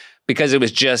it, because it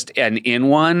was just an in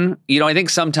one, I think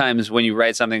sometimes when you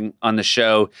write something on the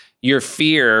show, your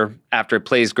fear after it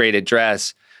plays great at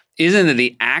dress isn't that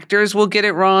the actors will get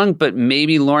it wrong, but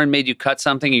maybe Lauren made you cut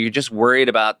something and you're just worried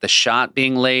about the shot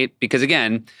being late. Because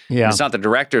again, it's not the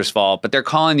director's fault, but they're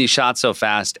calling these shots so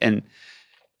fast. And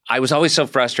I was always so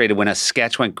frustrated when a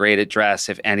sketch went great at dress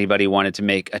if anybody wanted to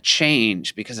make a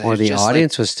change because or the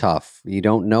audience was tough. You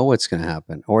don't know what's going to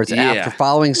happen, or it's after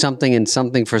following something and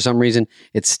something for some reason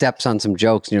it steps on some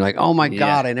jokes and you're like, oh my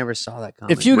God, I never saw that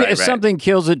coming. If something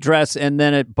kills at dress and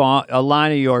then a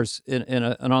line of yours in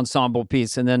an ensemble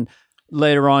piece, and then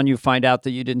later on you find out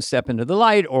that you didn't step into the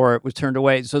light or it was turned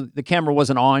away, so the camera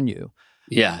wasn't on you.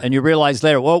 Yeah, and you realize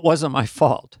later, well, it wasn't my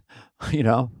fault.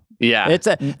 Yeah,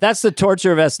 that's the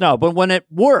torture of SNL. But when it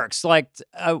works, like,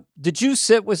 did you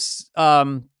sit with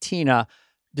Tina?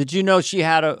 Did you know she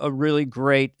had a really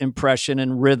great impression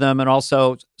and rhythm, and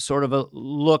also sort of a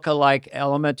look-alike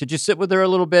element? Did you sit with her a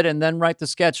little bit and then write the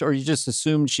sketch, or you just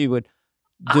assumed she would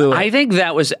do it? I think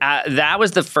that was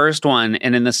the first one,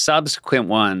 and in the subsequent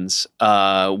ones,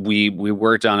 we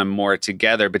worked on them more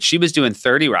together. But she was doing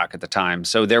 30 Rock at the time,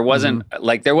 so there wasn't a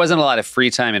lot of free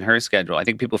time in her schedule. I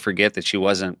think people forget that she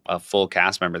wasn't a full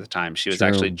cast member at the time. She was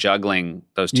actually juggling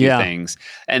those two things.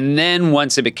 And then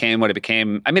once it became what it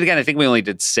became, I mean, again, I think we only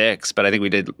did 6, but I think we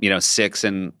did 6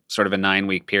 in sort of a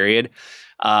 9-week period.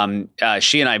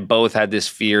 She and I both had this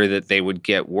fear that they would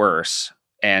get worse.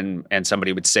 And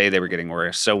somebody would say they were getting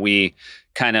worse. So we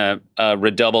kind of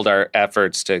redoubled our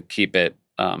efforts to keep it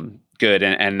good.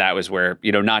 And that was where,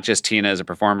 not just Tina as a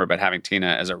performer, but having Tina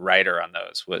as a writer on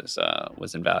those was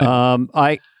invaluable.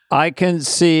 I can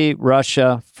see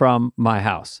Russia from my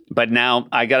house. But now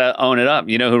I got to own it up.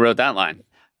 You know who wrote that line?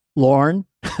 Lorne.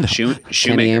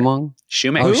 Shoemaker.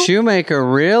 Shoemaker. Oh, Shoemaker,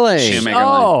 really? Shoemaker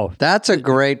line. That's a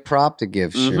great prop to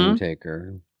give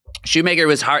Shoemaker. Shoemaker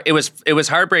was hard. It was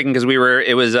heartbreaking because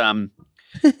it was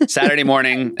Saturday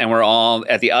morning and we're all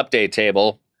at the update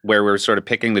table where we're sort of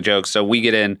picking the jokes. So we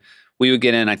would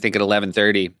get in, I think at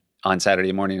 11:30 on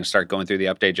Saturday morning to start going through the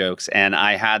update jokes. And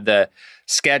I had the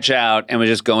sketch out and was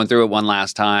just going through it one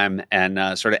last time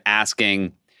and sort of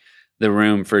asking the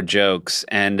room for jokes.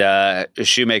 And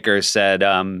Shoemaker said,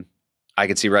 I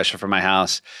could see Russia from my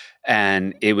house.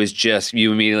 And it was just,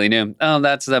 you immediately knew,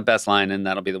 that's the best line, and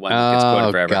that'll be the one that gets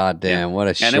quoted forever. God damn, what a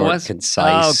and short,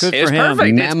 concise. Good for him.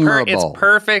 Perfect. Memorable.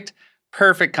 It's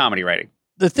perfect comedy writing.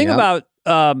 The thing about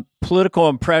political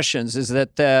impressions is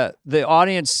that the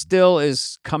audience still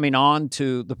is coming on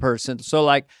to the person. So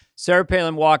like Sarah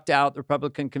Palin walked out the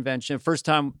Republican convention, first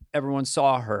time everyone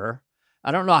saw her. I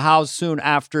don't know how soon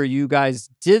after you guys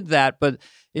did that, but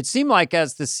it seemed like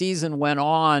as the season went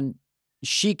on,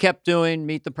 she kept doing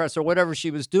Meet the Press or whatever she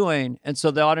was doing. And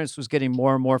so the audience was getting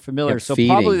more and more familiar. So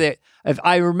probably if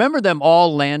I remember them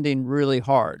all landing really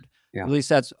hard. Yeah. At least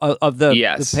that's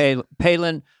the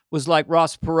Palin was like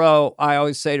Ross Perot. I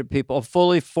always say to people, a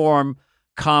fully formed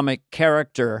comic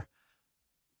character,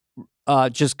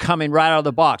 just coming right out of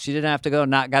the box. You didn't have to go,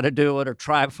 not got to do it or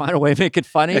try to find a way to make it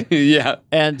funny.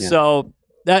 So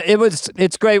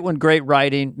it's great when great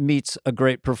writing meets a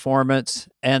great performance.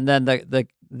 And then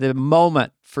the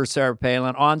moment for Sarah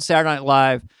Palin on Saturday Night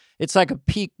Live, it's like a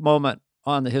peak moment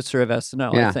on the history of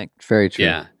SNL, I think. Very true.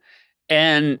 Yeah.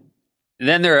 And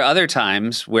then there are other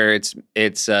times where it's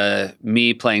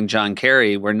me playing John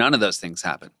Kerry where none of those things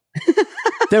happen.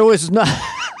 There was no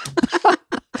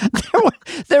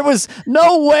there was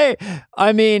no way.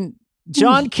 I mean,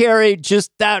 John Kerry, just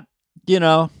that,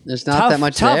 there's not that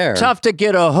much there. Tough to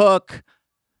get a hook.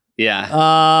 Yeah.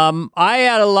 I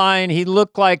had a line. He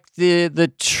looked like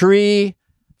the tree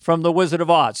from The Wizard of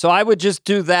Oz. So I would just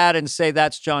do that and say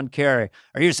that's John Kerry.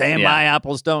 Are you saying my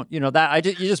apples don't? That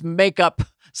you just make up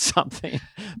something.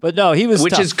 But no, he was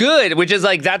which tough. Is good. Which is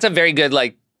like that's a very good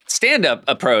stand-up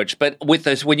approach. But with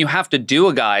this, when you have to do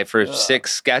a guy for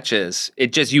 6 sketches,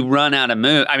 it just you run out of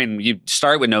moves. I mean, you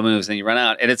start with no moves, then you run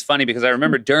out. And it's funny because I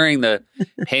remember during the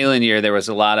Palin year, there was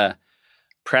a lot of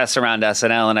press around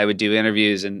SNL, and I would do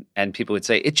interviews and people would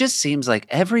say, it just seems like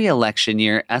every election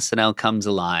year SNL comes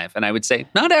alive. And I would say,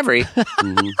 not every.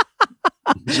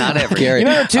 Not every. Gary, you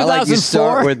remember 2004? I like you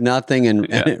start with nothing and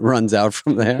it runs out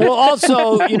from there. Well,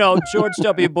 also, George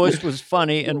W. Bush was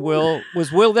funny, and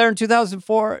was Will there in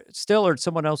 2004 still, or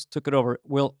someone else took it over?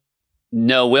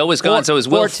 No, Will was gone, so it was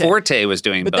Will Forte was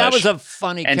doing But Bush. that was a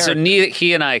funny character. And so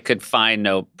he and I could find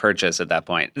no purchase at that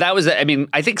point. That was,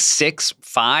 I think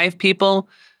 5 people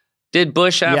did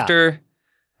Bush after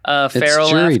Farrell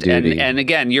left. And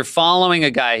again, you're following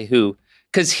a guy who,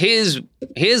 because his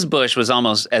Bush was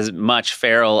almost as much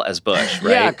Farrell as Bush,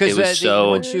 right? Yeah, because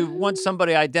once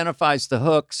somebody identifies the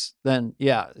hooks, then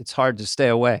it's hard to stay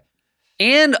away.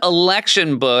 And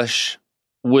election Bush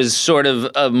was sort of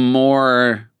a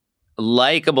more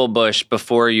likable Bush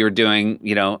before you were doing,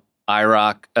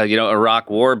 Iraq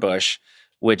War Bush,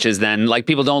 which is then like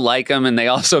people don't like him and they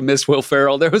also miss Will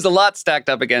Ferrell. There was a lot stacked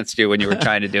up against you when you were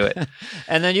trying to do it.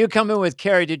 And then you come in with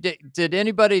Carrie. Did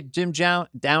anybody,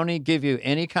 Downey, give you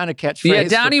any kind of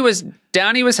catchphrase? Yeah,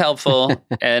 Downey was helpful.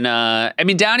 And I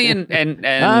mean, Downey and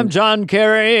I'm John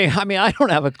Kerry. I mean, I don't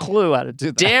have a clue how to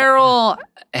do that. Daryl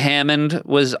Hammond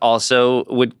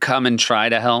would come and try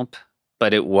to help,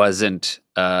 but it wasn't,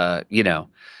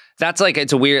 that's like,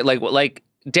 it's a weird, like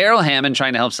Daryl Hammond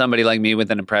trying to help somebody like me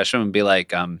with an impression would be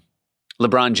like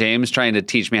LeBron James trying to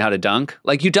teach me how to dunk.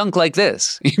 Like, you dunk like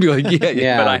this. You'd be like,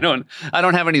 yeah, but I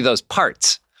don't have any of those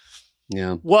parts.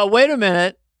 Yeah. Well, wait a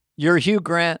minute. You're Hugh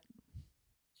Grant.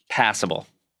 Passable.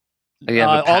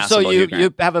 Also,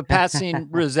 you have a passing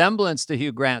resemblance to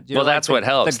Hugh Grant. You're that's what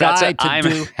helps. The guy to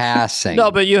do passing.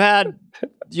 No, but you had.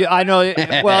 I know.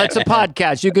 Well, it's a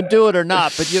podcast. You can do it or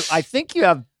not, but I think you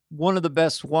have one of the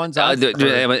best ones. No, I'm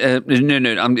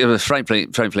frankly,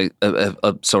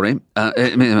 sorry.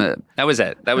 That was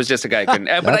it. That was just a guy who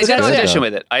couldn't. But I did audition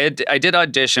with it. I did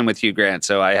audition with Hugh Grant,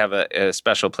 so I have a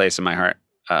special place in my heart.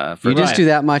 You just do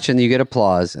that much, and you get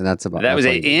applause, and that's about. That was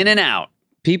in and out.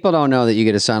 People don't know that you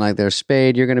get to sound like they're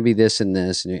Spade. You're going to be this and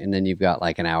this, and then you've got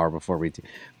like an hour before we do.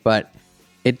 But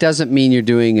it doesn't mean you're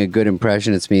doing a good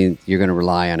impression. It's mean you're going to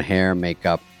rely on hair,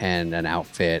 makeup, and an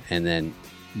outfit, and then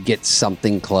get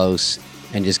something close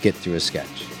and just get through a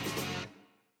sketch.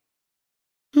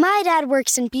 My dad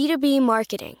works in B2B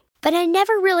marketing, but I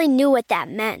never really knew what that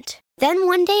meant. Then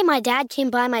one day my dad came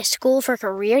by my school for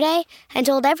career day and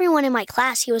told everyone in my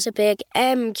class he was a big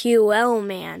MQL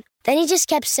man. Then he just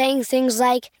kept saying things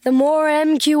like, the more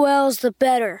MQLs, the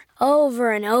better,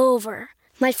 over and over.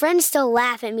 My friends still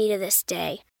laugh at me to this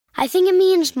day. I think it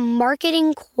means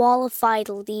marketing qualified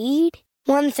lead.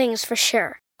 One thing's for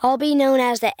sure. I'll be known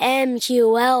as the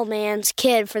MQL man's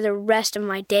kid for the rest of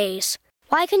my days.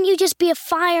 Why couldn't you just be a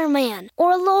fireman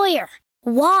or a lawyer?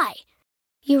 Why?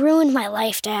 You ruined my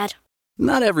life, Dad.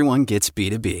 Not everyone gets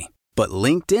B2B, but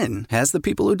LinkedIn has the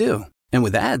people who do. And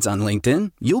with ads on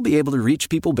LinkedIn, you'll be able to reach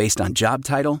people based on job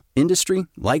title, industry,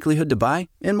 likelihood to buy,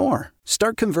 and more.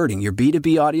 Start converting your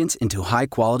B2B audience into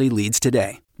high-quality leads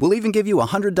today. We'll even give you a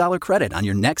 $100 credit on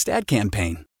your next ad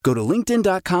campaign. Go to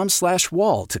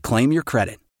linkedin.com/wall to claim your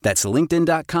credit. That's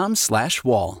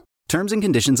linkedin.com/wall. Terms and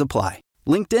conditions apply.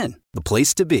 LinkedIn, the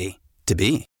place to be, to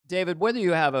be. David, whether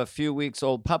you have a few weeks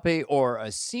old puppy or a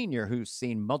senior who's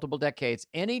seen multiple decades,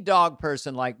 any dog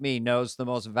person like me knows the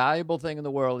most valuable thing in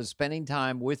the world is spending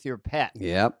time with your pet.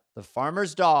 Yep. The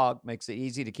farmer's dog makes it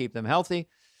easy to keep them healthy,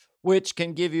 which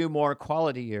can give you more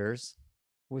quality years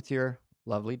with your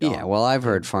lovely dog. Yeah, well, I've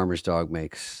heard farmer's dog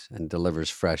makes and delivers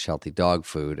fresh, healthy dog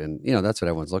food. And, that's what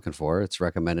everyone's looking for. It's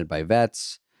recommended by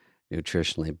vets,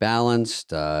 nutritionally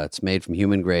balanced. It's made from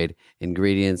human-grade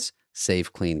ingredients.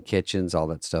 Safe, clean kitchens, all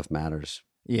that stuff matters.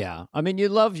 Yeah. I mean, you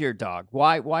love your dog.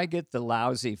 Why get the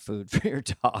lousy food for your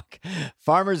dog?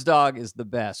 Farmer's Dog is the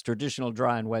best. Traditional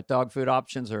dry and wet dog food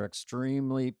options are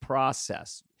extremely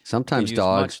processed. Sometimes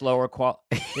dogs much lower quality.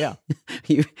 Yeah.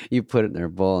 you put it in their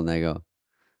bowl and they go,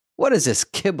 "What is this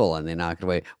kibble?" And they knock it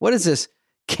away. "What is this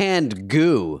canned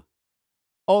goo?"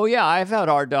 Oh, yeah. I've had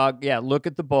our dog, look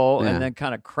at the bowl and then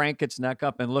kind of crank its neck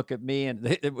up and look at me. And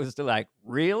it was like,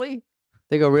 really?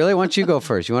 They go, "Really? Why don't you go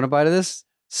first? You want a bite of this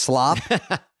slop?"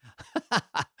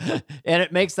 And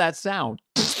it makes that sound.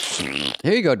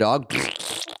 Here you go, dog.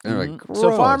 Like,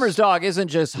 so Farmer's Dog isn't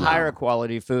just higher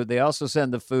quality food. They also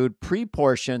send the food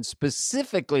pre-portioned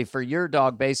specifically for your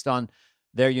dog based on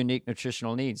their unique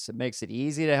nutritional needs. It makes it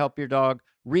easy to help your dog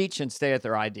reach and stay at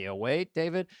their ideal weight,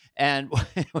 David, and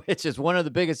which is one of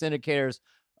the biggest indicators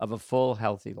of a full,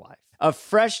 healthy life. A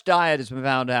fresh diet has been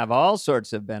found to have all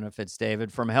sorts of benefits,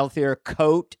 David, from healthier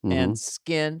coat and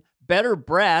skin, better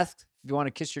breath, if you want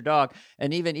to kiss your dog,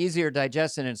 and even easier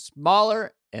digestion and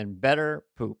smaller and better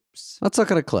poops. Let's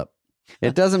look at a clip.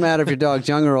 It doesn't matter if your dog's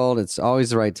young or old. It's always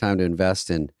the right time to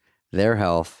invest in their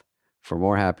health for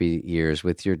more happy years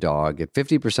with your dog. Get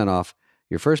 50% off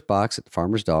your first box at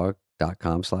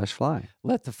farmersdog.com/fly.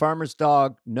 Let the farmer's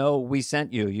dog know we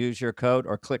sent you. Use your code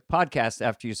or click podcast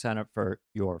after you sign up for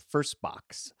your first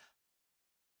box.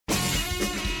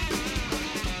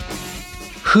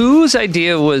 Whose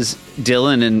idea was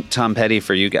Dylan and Tom Petty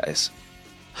for you guys?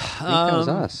 I think that was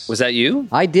us. Was that you?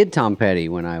 I did Tom Petty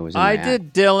when I was in I the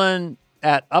did Dylan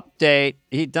at Update.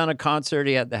 He'd done a concert.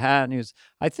 He had the hat. And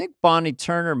I think Bonnie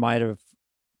Turner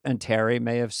and Terry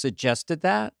may have suggested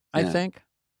that, I think.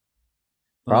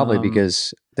 Probably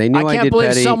because they knew I can't did believe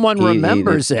Petty. someone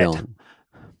remembers he did it. Dylan.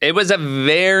 It was a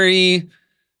very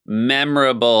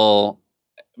memorable.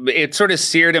 It sort of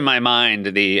seared in my mind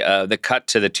the cut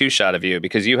to the two shot of you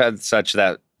because you had such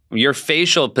that Your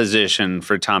facial position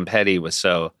for Tom Petty was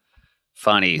so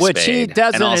funny, Which Spade. he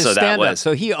does and in his also that stand-up, was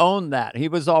so he owned that. He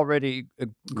was already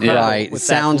Right. with that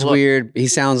Sounds look. weird. He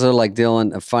sounds a little like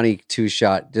Dylan, a funny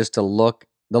two-shot, just a look.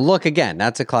 The look, again,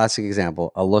 that's a classic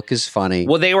example. A look is funny.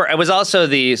 Well, it was also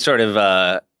the sort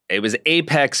of it was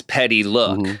apex Petty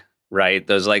look. Mhm. Right,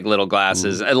 those like little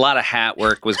glasses. A lot of hat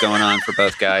work was going on for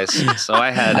both guys. So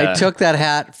I took that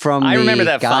hat from I the remember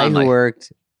that guy fondly. who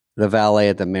worked the valet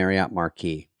at the Marriott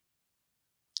Marquis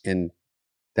in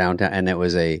downtown, and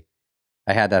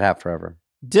I had that hat forever.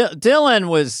 Dylan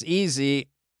was easy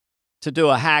to do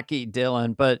a hacky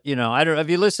Dylan, but I don't. Have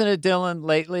you listened to Dylan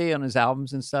lately on his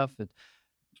albums and stuff?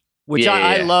 Which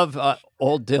I love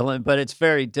old Dylan, but it's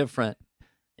very different.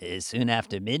 Soon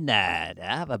after midnight,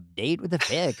 I have a date with a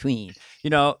fair queen.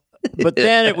 But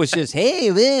then it was just, hey,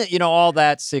 all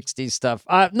that 60s stuff.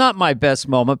 Not my best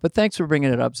moment, but thanks for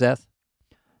bringing it up, Seth.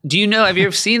 Do you know, have you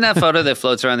ever seen that photo that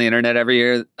floats around the internet every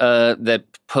year that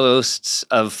posts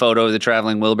a photo of the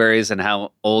Traveling Wilburys and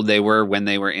how old they were when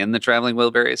they were in the Traveling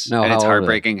Wilburys? No, and how it's old are they?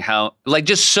 heartbreaking how, like,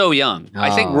 just so young. I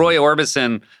think Oh. Roy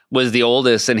Orbison was the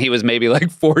oldest and he was maybe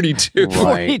like 42.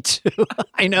 Right. 42.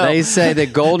 I know. They say the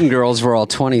Golden Girls were all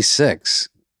 26.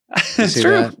 That's see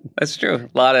true. that? That's true.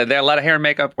 There are a lot of hair and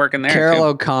makeup working there. Carol too.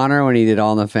 O'Connor, when he did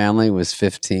All in the Family, was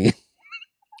 15.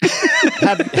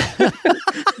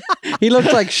 He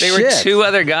looked like There shit. were two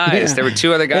other guys. Yeah. There were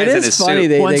two other guys It in is his funny. suit.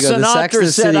 They when go, the Sex and Sinatra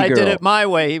the said, City I did girl. it my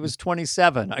way, he was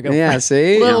 27. I go, Yeah, Frank,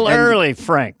 see? a little And- early,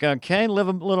 Frank. Okay, live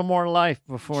a little more life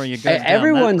before you go down that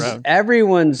road.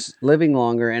 Everyone's living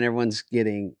longer, and everyone's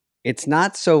getting. It's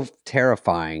not so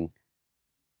terrifying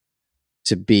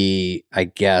to be, I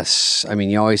guess. I mean,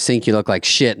 you always think you look like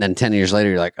shit, and then 10 years later,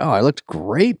 you're like, oh, I looked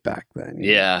great back then.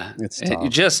 Yeah. It's You tough.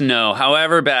 just know,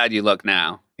 however bad you look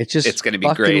now, It's gonna be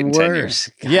fucking great in 10 worse.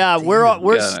 God Yeah, damn.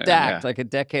 we're Yeah, stacked yeah. like a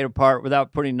decade apart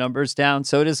without putting numbers down.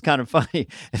 So it is kind of funny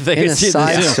if they In could a see the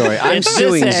side Zoom. story, I'm It's this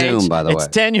suing age, Zoom, by the It's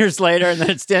way. 10 years later, and then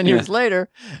it's 10 years later,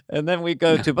 and then we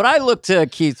go to. But I look to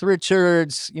Keith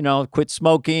Richards. Quit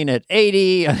smoking at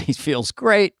 80, and he feels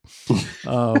great. Marry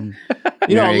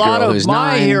A a lot girl of who's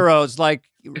my 9. heroes, like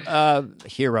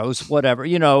heroes, whatever.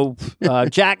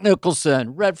 Jack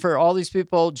Nicholson, Redford, all these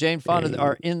people, Jane Fonda,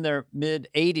 are in their mid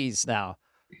 80s now.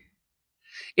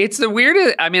 it's the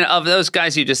weirdest. I mean, of those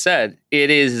guys you just said, it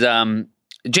is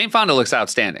Jane Fonda looks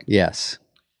outstanding. Yes.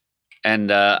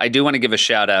 And I do want to give a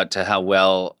shout out to how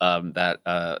well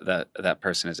that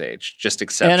person has aged. Just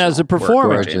exceptional. And as a work by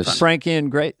performer, Jane Gorgeous. Fonda. Frankie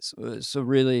and Grace was a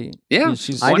really Yeah,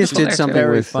 she's I just wonderful did there, something too.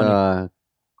 Very with funny.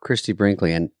 Christy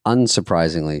Brinkley, and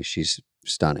unsurprisingly, she's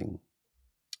stunning.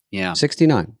 Yeah.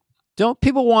 69. Don't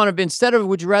people want to be, instead of,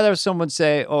 would you rather have someone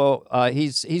say, oh,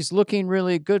 he's looking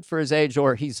really good for his age,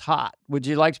 or he's hot? Would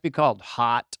you like to be called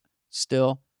hot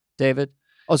still, David?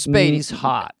 Oh, Spade, he's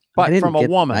hot, I but didn't from a get-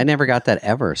 woman. I never got that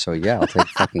ever. So yeah, I'll take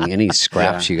fucking any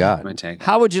scraps you got. My take.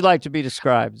 How would you like to be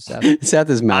described, Seth? Seth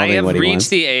is I mouthing have what he reached wants.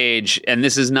 the age, and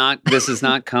this has not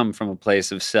come from a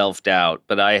place of self-doubt,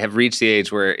 but I have reached the age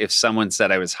where if someone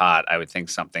said I was hot, I would think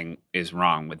something is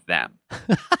wrong with them.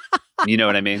 You know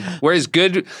what I mean? Whereas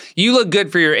you look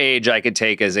good for your age, I could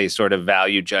take as a sort of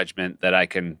value judgment that I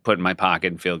can put in my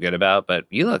pocket and feel good about, but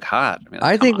you look hot. I mean,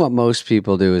 I come think on. what most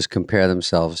people do is compare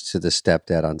themselves to the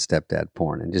stepdad on stepdad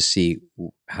porn and just see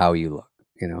how you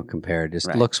look, compared just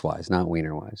Right. looks wise, not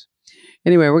wiener wise.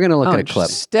 Anyway, we're going to look Oh, at a clip.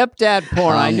 Stepdad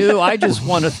porn. I Um, knew I just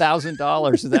won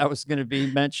 $1,000 that was going to be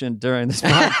mentioned during this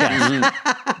podcast.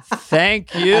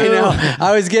 Thank you. I know.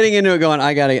 I was getting into it going,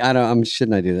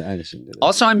 shouldn't I do that? I just shouldn't do that.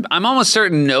 Also, I'm almost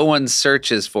certain no one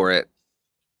searches for it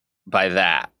by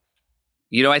that.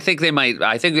 I think they might.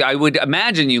 I think I would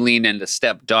imagine you lean into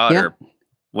stepdaughter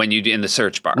when you do in the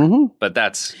search bar, Mhm. but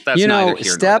that's neither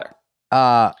here nor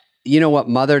there. You know what?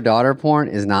 Mother-daughter porn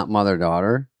is not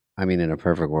mother-daughter. I mean, in a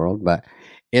perfect world, but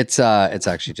it's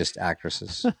actually just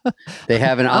actresses. They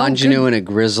have an ingenue and a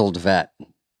grizzled vet.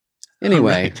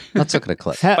 Anyway, let's look at a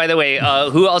clip. By the way,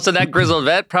 who also that grizzled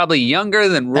vet probably younger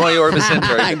than Roy Orbison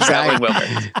or Traveling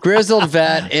Wilburys. Grizzled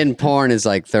vet in porn is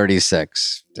like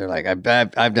 36. They're like, I've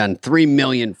done 3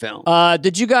 million films.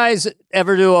 Did you guys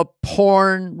ever do a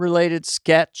porn-related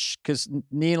sketch? Because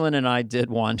Nealon and I did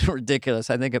one.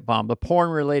 Ridiculous. I think it bombed. A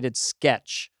porn-related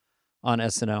sketch on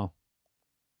SNL.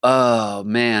 Oh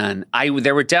man,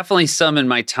 there were definitely some in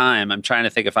my time. I'm trying to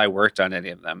think if I worked on any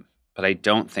of them, but I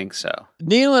don't think so.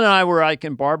 Nealon and I were like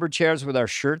in barber chairs with our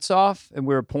shirts off, and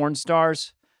we were porn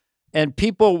stars. And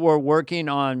people were working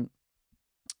on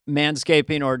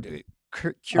manscaping or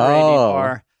curating Oh.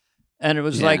 our And it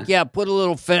was like, put a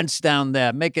little fence down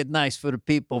there, make it nice for the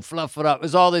people, fluff it up. It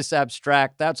was all this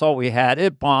abstract. That's all we had.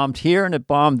 It bombed here and it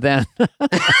bombed then.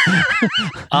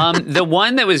 The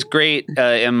one that was great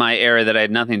in my era that I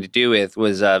had nothing to do with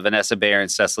was Vanessa Bayer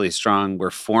and Cecily Strong were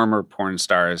former porn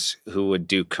stars who would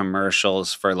do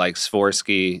commercials for like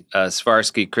Swarovski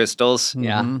crystals.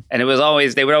 Yeah. Mm-hmm. And they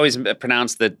would always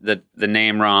pronounce the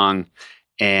name wrong.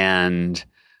 And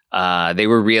they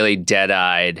were really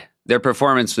dead-eyed. Their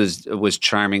performance was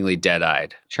charmingly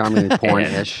dead-eyed. Charmingly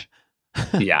porn-ish.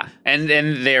 Yeah. And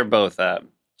they're both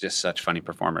just such funny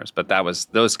performers. But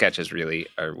those sketches really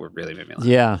made me laugh.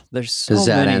 Yeah, there's so Does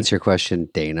that many. answer your question,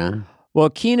 Dana?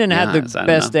 Well, Keenan had Yeah, is the that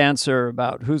best enough? answer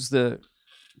about who's the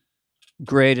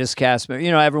greatest cast member.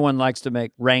 You know, everyone likes to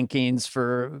make rankings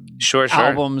for Sure.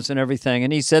 albums and everything,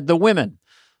 and he said the women.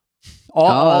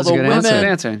 All that's the a good women. That's a good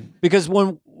answer. Because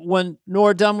when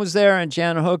Nora Dunn was there and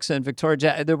Janet Hooks and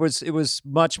Victoria, it was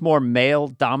much more male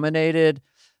dominated.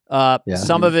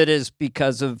 Some of it is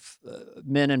because of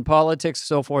men in politics,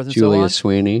 so forth and Julia so on.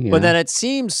 Sweeney. Yeah. But then it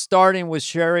seems starting with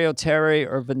Sherry O'Terry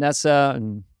or Vanessa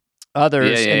and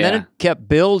others, and then it kept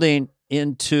building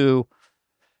into,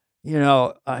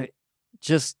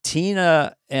 just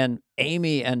Tina and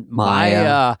Amy and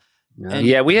Maya.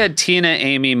 And we had Tina,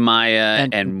 Amy, Maya,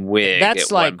 and Wig. that's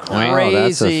at like one point.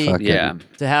 crazy fucking-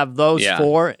 to have those Yeah.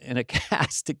 four in a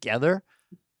cast together.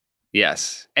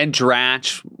 Yes, and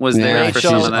Dratch was Yeah, there for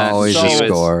Rachel some of that. always so a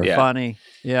score. Yeah. Funny.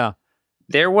 Yeah.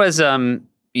 There was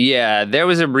there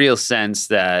was a real sense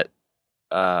that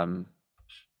in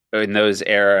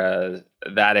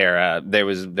that era there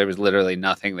was literally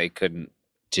nothing they couldn't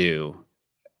do,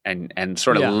 and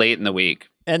sort of late in the week.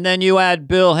 And then you add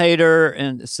Bill Hader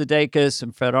and Sudeikis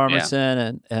and Fred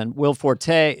Armisen and Will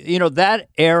Forte. You know, that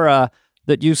era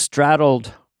that you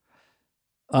straddled.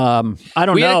 I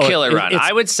don't We know. had a killer run. It's-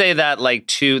 I would say that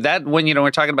when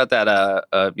we're talking about that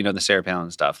the Sarah Palin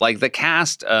stuff, like the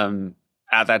cast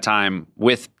at that time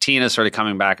with Tina sort of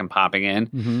coming back and popping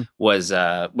in was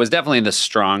definitely the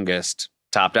strongest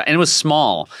top down, and it was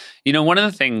small. You know, one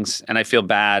of the things, and I feel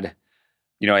bad.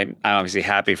 You know, I'm obviously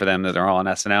happy for them that they're all on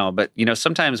SNL, but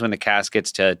sometimes when the cast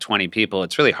gets to 20 people,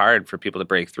 it's really hard for people to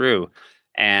break through.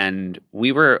 And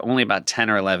we were only about 10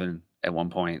 or 11 at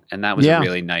one point, and that was a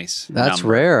really nice. That's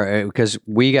number. rare because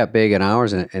we got big in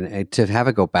ours, and to have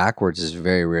it go backwards is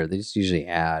very rare. They just usually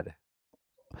add.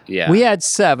 Yeah, We had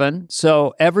 7,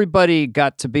 so everybody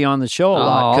got to be on the show a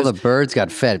lot. All 'cause the birds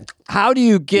got fed. how do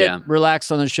you get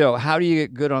relaxed on the show? How do you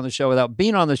get good on the show without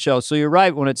being on the show? So you're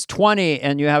right. When it's 20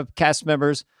 and you have cast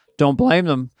members, don't blame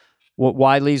them.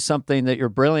 Why leave something that you're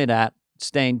brilliant at,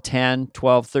 staying 10,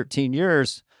 12, 13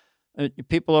 years?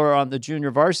 People are on the junior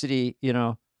varsity,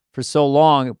 for so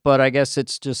long, but I guess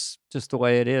it's just the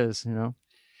way it is,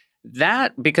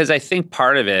 That, because I think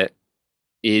part of it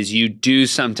is you do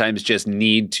sometimes just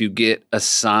need to get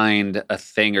assigned a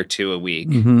thing or two a week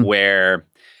where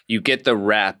you get the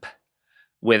rep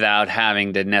without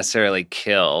having to necessarily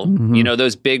kill.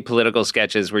 Those big political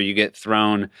sketches where you get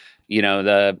thrown,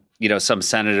 some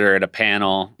senator at a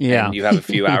panel and you have a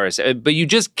few hours, but you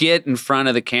just get in front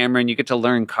of the camera and you get to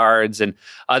learn cards, and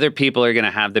other people are going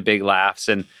to have the big laughs,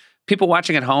 and people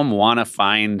watching at home want to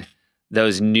find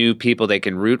those new people they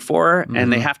can root for,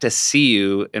 and they have to see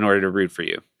you in order to root for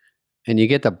you. And you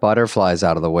get the butterflies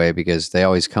out of the way because they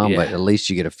always come, but at least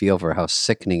you get a feel for how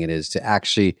sickening it is to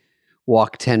actually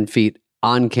walk 10 feet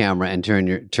on camera and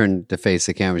turn to face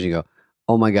the cameras and you go,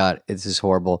 oh my God, this is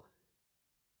horrible.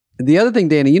 The other thing,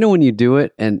 Dana, when you do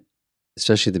it, and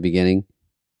especially at the beginning,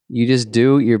 you just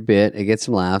do your bit, it gets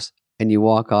some laughs, and you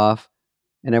walk off,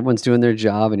 and everyone's doing their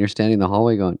job, and you're standing in the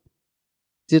hallway going,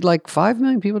 did like 5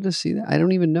 million people just see that? I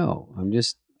don't even know.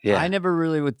 I never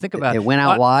really would think about it. It went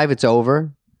out live. It's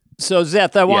over. So,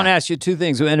 Zeth, I want to ask you 2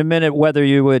 things in a minute, whether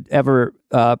you would ever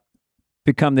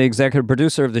become the executive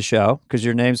producer of the show, because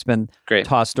your name's been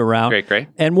tossed around. Great.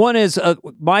 And one is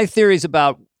my theories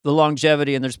about the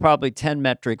longevity, and there's probably 10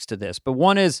 metrics to this, but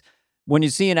one is when you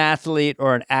see an athlete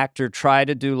or an actor try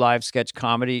to do live sketch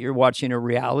comedy, you're watching a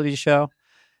reality show.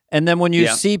 And then when you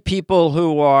see people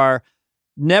who are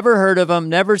never heard of them,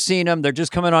 never seen them, they're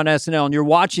just coming on SNL, and you're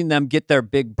watching them get their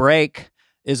big break,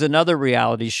 is another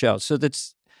reality show. So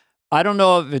I don't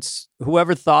know if it's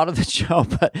whoever thought of the show,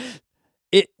 but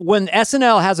when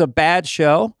SNL has a bad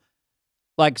show,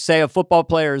 like say a football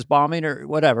player is bombing or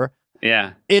whatever,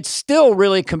 it's still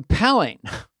really compelling.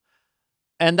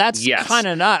 And that's kind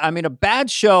of not, a bad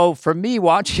show for me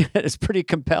watching it is pretty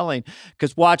compelling,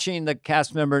 because watching the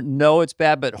cast member know it's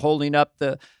bad, but holding up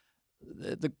the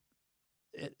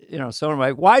so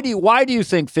anyway, why do you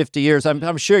think 50 years?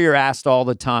 I'm sure you're asked all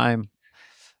the time.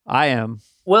 I am.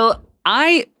 Well,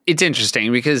 It's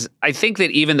interesting because I think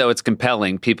that even though it's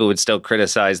compelling, people would still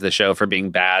criticize the show for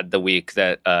being bad the week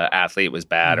that an athlete was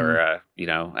bad or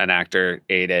an actor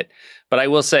ate it. But I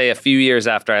will say, a few years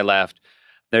after I left,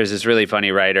 there's this really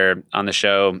funny writer on the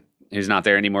show who's not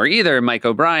there anymore either, Mike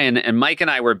O'Brien. And Mike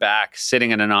and I were back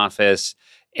sitting in an office,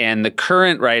 and the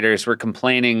current writers were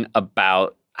complaining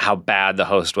about how bad the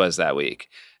host was that week.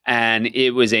 And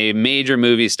it was a major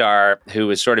movie star who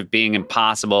was sort of being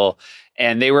impossible.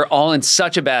 And they were all in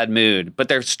such a bad mood, but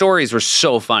their stories were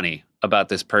so funny about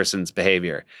this person's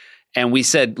behavior. And we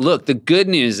said, look, the good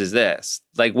news is this.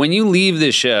 Like, when you leave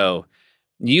the show,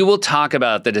 you will talk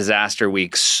about the disaster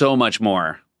week so much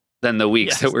more than the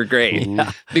weeks that were great.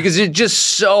 Because it's just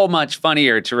so much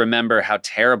funnier to remember how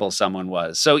terrible someone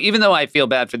was. So even though I feel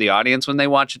bad for the audience when they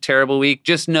watch a terrible week,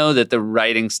 just know that the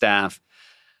writing staff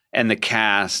and the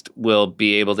cast will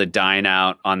be able to dine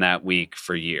out on that week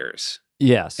for years.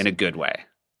 Yes. In a good way.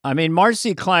 I mean,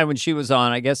 Marcy Klein, when she was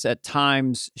on, I guess at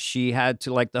times she had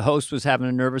to, like, the host was having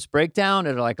a nervous breakdown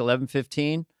at like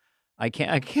 11:15. I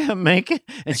can't make it.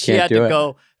 And she had to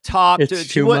go talk to,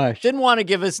 she didn't want to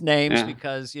give us names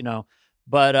because,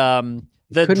 but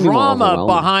the drama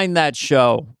behind that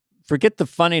show, forget the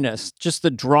funniness, just the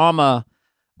drama.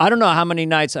 I don't know how many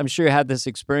nights, I'm sure you had this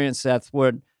experience, Seth,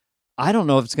 where I don't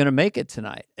know if it's going to make it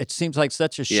tonight. It seems like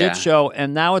such a shit show.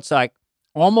 And now it's like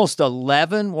almost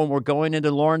 11 when we're going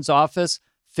into Lauren's office,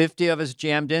 50 of us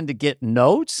jammed in to get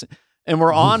notes, and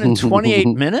we're on in 28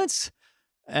 minutes.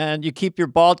 And you keep your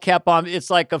bald cap on. It's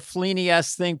like a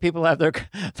Fellini-esque thing. People have their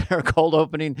cold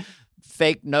opening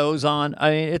fake nose on.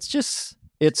 I mean, it's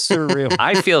surreal.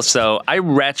 I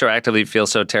retroactively feel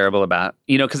so terrible about,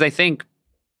 because I think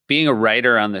being a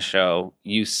writer on the show,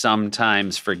 you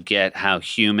sometimes forget how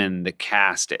human the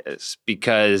cast is,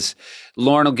 because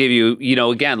Lauren will give you,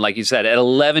 again, like you said, at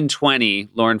 11:20,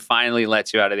 Lauren finally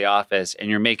lets you out of the office and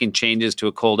you're making changes to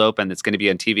a cold open that's going to be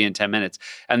on TV in 10 minutes.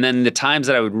 And then the times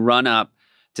that I would run up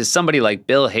to somebody like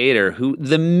Bill Hader, who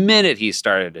the minute he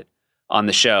started on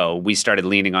the show, we started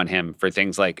leaning on him for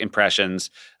things like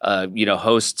impressions,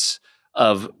 hosts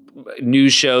of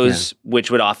news shows,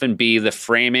 which would often be the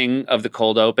framing of the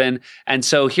cold open. And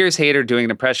so here's Hader doing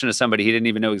an impression of somebody he didn't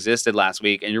even know existed last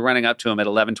week. And you're running up to him at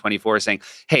 11:24 saying,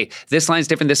 hey, this line's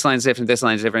different, this line's different, this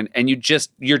line's different. And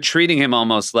you're treating him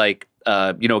almost like,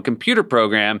 a computer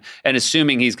program, and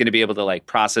assuming he's going to be able to like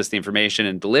process the information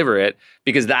and deliver it,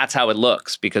 because that's how it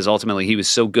looks. Because ultimately he was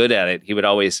so good at it, he would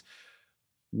always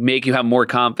make you have more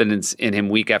confidence in him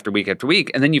week after week after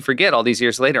week. And then you forget all these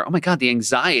years later, oh my God, the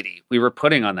anxiety we were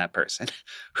putting on that person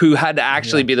who had to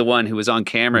actually be the one who was on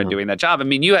camera doing that job. I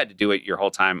mean, you had to do it your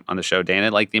whole time on the show, Dana,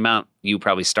 like the amount you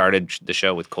probably started the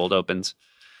show with cold opens.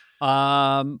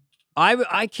 I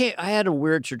had a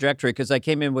weird trajectory because I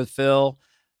came in with Phil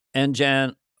and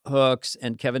Jan Hooks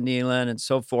and Kevin Nealon and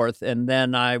so forth. And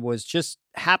then I was just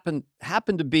happened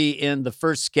to be in the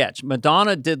first sketch.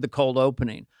 Madonna did the cold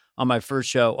opening on my first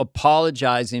show,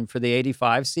 apologizing for the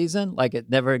 85 season, like it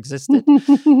never existed.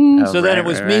 Then it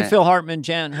was me, Phil Hartman,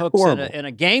 Jan Hooks in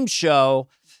a game show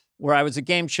where I was a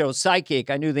game show psychic.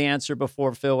 I knew the answer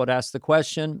before Phil would ask the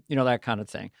question, that kind of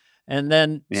thing. And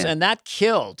then, and that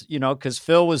killed, because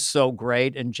Phil was so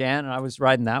great and Jan, and I was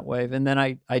riding that wave. And then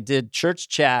I did Church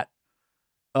Chat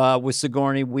with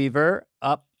Sigourney Weaver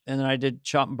up, and then I did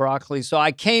Chop and Broccoli. So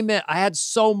I came in, I had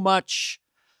so much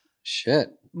shit.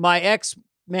 My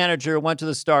ex-manager went to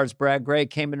the Stars, Brad Gray,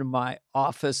 came into my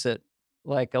office at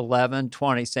like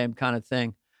 11:20, same kind of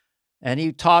thing. And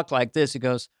he talked like this. He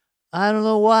goes, I don't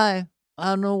know why,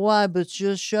 but it's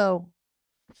just show.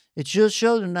 It's just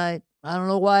show tonight. I don't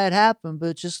know why it happened, but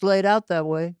it just laid out that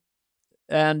way.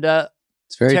 And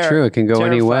it's very true. It can go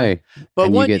any way.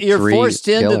 But when you're forced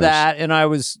into that, and I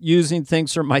was using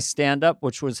things from my stand-up,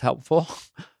 which was helpful.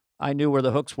 I knew where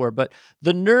the hooks were. But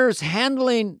the nerves,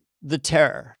 handling the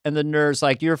terror and the nerves,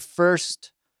 like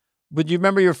would you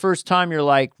remember your first time you're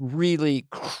like really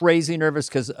crazy nervous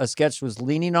because a sketch was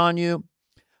leaning on you?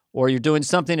 Or you're doing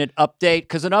something at Update,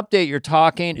 because an Update you're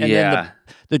talking, and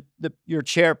then your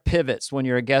chair pivots when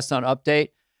you're a guest on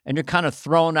Update, and you're kind of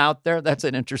thrown out there. That's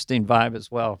an interesting vibe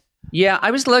as well. Yeah,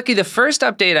 I was lucky. The first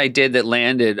Update I did that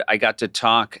landed, I got to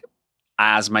talk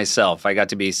as myself. I got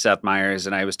to be Seth Meyers,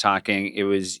 and I was talking. It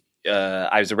was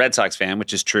I was a Red Sox fan,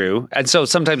 which is true. And so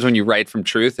sometimes when you write from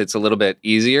truth, it's a little bit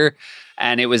easier.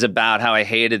 And it was about how I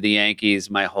hated the Yankees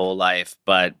my whole life.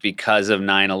 But because of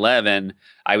 9/11,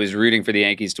 I was rooting for the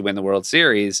Yankees to win the World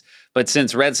Series. But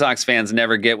since Red Sox fans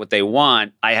never get what they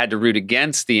want, I had to root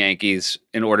against the Yankees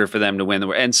in order for them to win the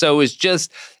World. And so it was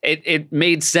just, it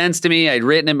made sense to me. I'd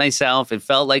written it myself. It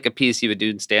felt like a piece you would do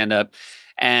in stand-up.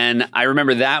 And I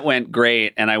remember that went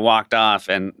great, and I walked off,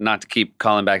 and not to keep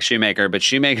calling back Shoemaker, but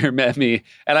Shoemaker met me,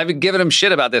 and I've been giving him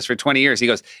shit about this for 20 years. He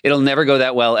goes, it'll never go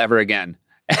that well ever again.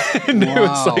 And it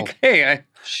was like, hey,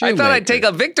 I thought I'd take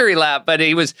a victory lap, but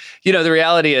he was, the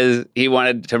reality is he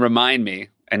wanted to remind me,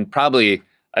 and probably,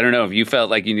 I don't know if you felt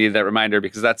like you needed that reminder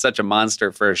because that's such a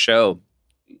monster for a show,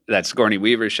 that Sigourney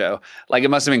Weaver show. Like it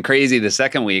must have been crazy the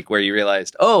second week where you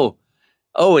realized,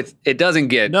 it doesn't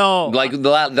get like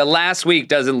the last week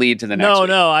doesn't lead to the next week.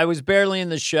 No, I was barely in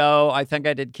the show. I think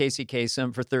I did Casey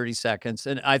Kasem for 30 seconds,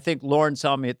 and I think Lauren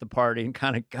saw me at the party and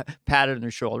kind of patted on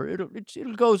her shoulder.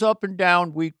 It goes up and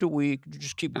down week to week.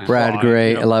 Just keep it Brad going,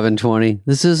 Gray, 11:20.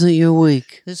 This isn't your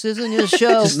week. This isn't your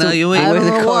show. It's not your week. The way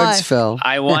the cards fell.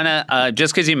 I want to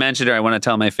just because you mentioned her, I want to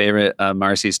tell my favorite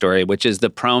Marcy story, which is the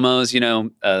promos.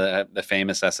 The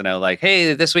famous SNL, like,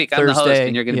 hey, this week I'm the host,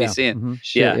 and you're going to be seeing. Mm-hmm.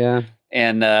 Yeah.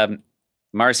 And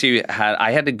Marcy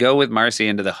I had to go with Marcy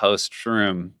into the host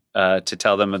room to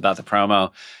tell them about the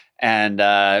promo.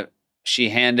 And she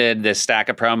handed this stack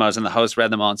of promos, and the host read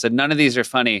them all and said, none of these are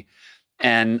funny.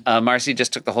 And Marcy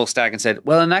just took the whole stack and said,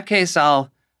 well, in that case,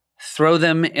 I'll throw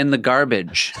them in the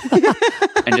garbage.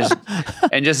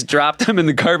 and just dropped them in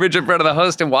the garbage in front of the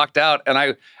host and walked out.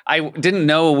 And I didn't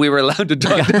know we were allowed to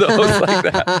talk to the host like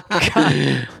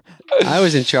that. I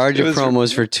was in charge of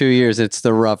promos for 2 years. It's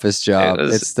the roughest job.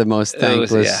 It's the most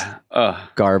thankless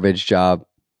garbage job.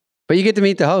 But you get to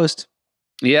meet the host.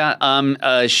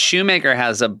 Yeah. Shoemaker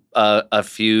has a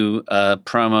few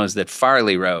promos that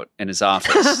Farley wrote in his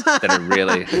office that are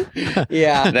really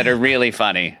that are really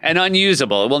funny and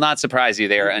unusable. It will not surprise you.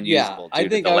 They are unusable. Yeah, I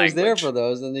think I was there for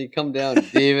those, and they come down.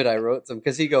 David, I wrote some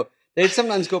because they'd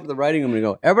sometimes go up to the writing room and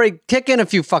go, everybody kick in a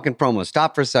few fucking promos.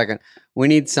 Stop for a second. We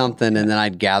need something. And then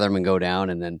I'd gather them and go down.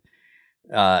 And then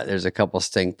there's a couple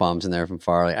stink bombs in there from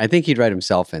Farley. I think he'd write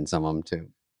himself in some of them too.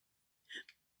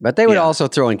 But they would also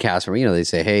throw in cast member. They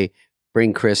say, hey,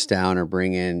 bring Chris down or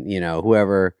bring in,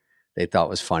 whoever they thought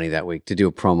was funny that week to do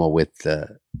a promo with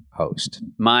the host.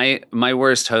 My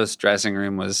worst host dressing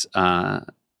room was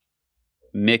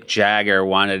Mick Jagger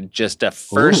wanted just a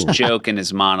first joke in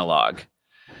his monologue.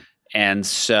 And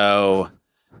so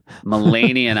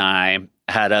Mulaney and I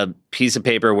had a piece of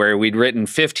paper where we'd written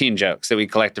 15 jokes that we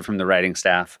collected from the writing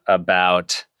staff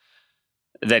about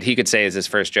that he could say as his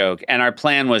first joke. And our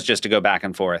plan was just to go back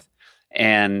and forth.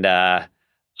 And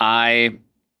Mulaney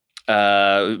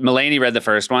read the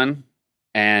first one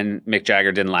and Mick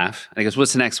Jagger didn't laugh. And he goes,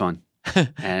 what's the next one?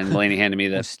 And Mulaney handed me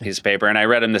the piece of paper and I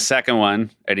read him the second one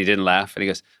and he didn't laugh. And he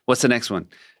goes, what's the next one?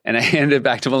 And I handed it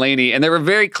back to Mulaney and there were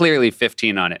very clearly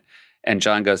 15 on it. And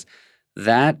John goes,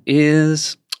 that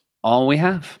is all we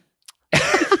have.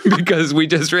 Because we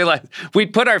just realized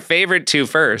we'd put our favorite two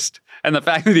first. And the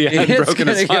fact that he hadn't broken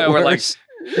a smile, we're like,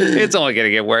 it's only going to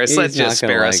get worse. Let's just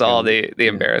spare us all the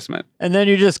embarrassment. And then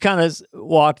you just kind of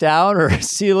walked out or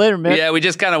see you later, Mick? Yeah, we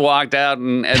just kind of walked out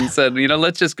and said,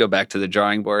 let's just go back to the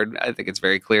drawing board. I think it's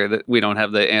very clear that we don't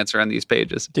have the answer on these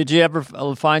pages. Did you ever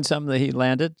find something that he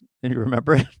landed and you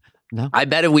remember it? No. I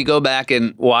bet if we go back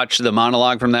and watch the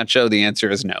monologue from that show, the answer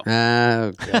is no.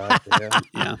 Oh, God.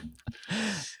 Yeah.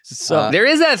 So there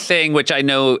is that thing, which I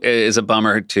know is a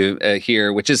bummer to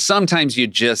hear, which is sometimes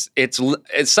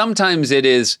sometimes it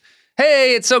is,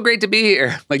 hey, it's so great to be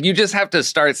here. Like you just have to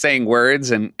start saying words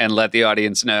and let the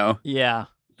audience know. Yeah.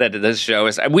 That this show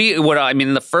is,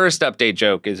 the first update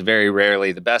joke is very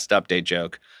rarely the best update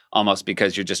joke, almost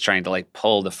because you're just trying to like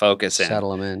pull the focus in.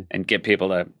 Settle them in. And get people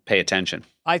to pay attention.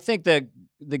 I think that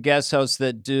the guest hosts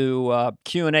that do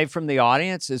Q&A from the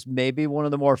audience is maybe one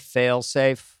of the more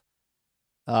fail-safe.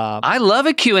 I love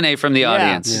a Q&A from the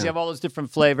audience. You have all those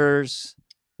different flavors.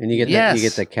 And you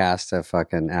get the cast to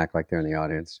fucking act like they're in the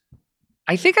audience.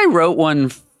 I think I wrote one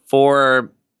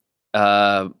for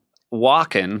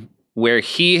Walken where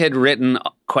he had written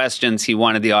questions he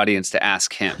wanted the audience to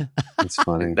ask him. That's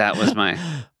funny. That was my...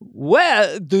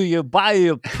 Where do you buy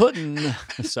your pudding?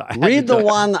 Sorry. Read the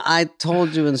one I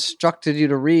told you, instructed you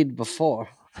to read before.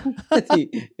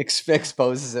 He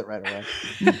exposes it right away.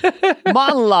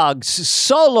 Monologues,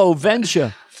 solo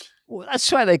venture. Well,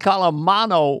 that's why they call them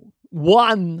mono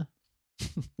one.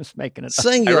 Just making it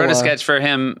Singular. I wrote a sketch for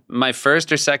him my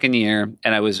first or second year,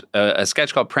 and I was a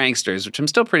sketch called Pranksters, which I'm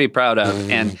still pretty proud of.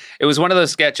 And it was one of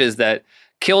those sketches that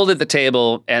killed at the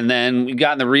table, and then we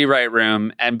got in the rewrite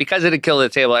room, and because it had killed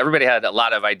at the table, everybody had a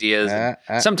lot of ideas.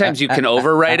 Sometimes you can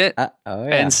overwrite it.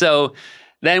 And so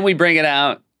then we bring it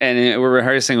out, and we're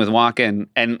rehearsing with Walken,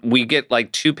 and we get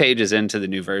like 2 pages into the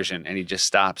new version, and he just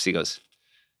stops. He goes,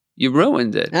 "You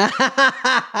ruined it."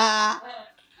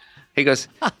 He goes,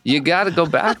 you got to go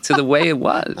back to the way it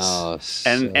was. Oh,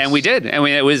 and we did. And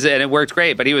it worked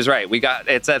great. But he was right.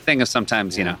 It's that thing of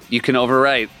sometimes, you know, you can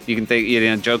overwrite. You can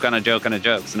think, joke on a joke on a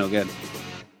joke. It's no good.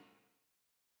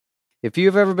 If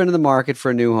you've ever been in the market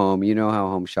for a new home, you know how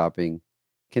home shopping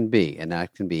can be, and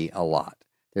that can be a lot.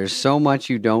 There's so much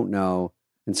you don't know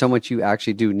and so much you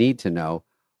actually do need to know.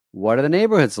 What are the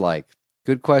neighborhoods like?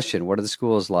 Good question. What are the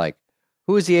schools like?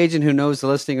 Who is the agent who knows the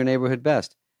listing or neighborhood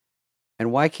best?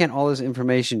 And why can't all this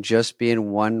information just be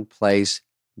in one place?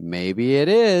 Maybe it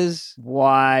is.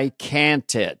 Why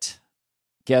can't it?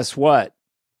 Guess what?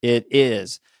 It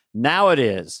is. Now it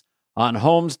is on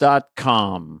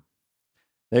homes.com.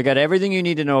 They've got everything you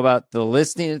need to know about the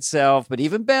listing itself, but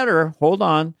even better, hold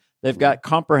on, they've got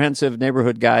comprehensive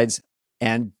neighborhood guides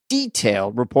and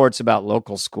detailed reports about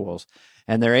local schools.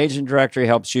 And their agent directory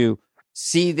helps you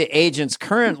see the agent's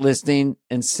current listing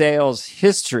and sales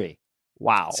history.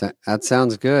 Wow. That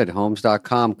sounds good.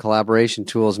 Homes.com collaboration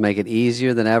tools make it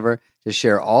easier than ever to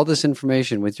share all this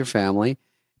information with your family.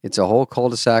 It's a whole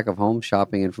cul-de-sac of home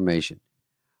shopping information,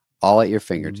 all at your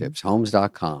fingertips.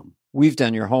 Homes.com. We've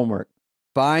done your homework.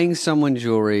 Buying someone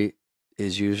jewelry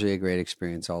is usually a great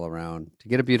experience all around. To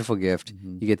get a beautiful gift,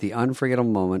 you get the unforgettable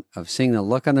moment of seeing the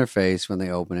look on their face when they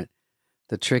open it.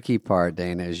 The tricky part,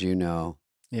 Dana, as you know,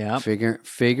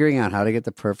 figuring out how to get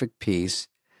the perfect piece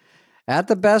at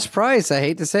the best price. I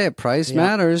hate to say it, price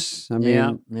matters. I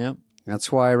mean,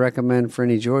 that's why I recommend for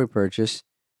any jewelry purchase,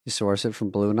 you source it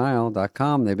from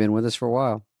BlueNile.com. They've been with us for a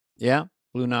while. Yeah,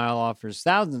 Blue Nile offers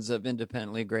thousands of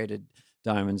independently graded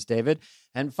diamonds, David,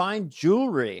 and find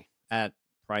jewelry at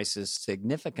prices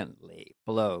significantly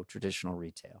below traditional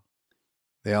retail.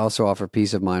 They also offer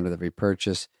peace of mind with every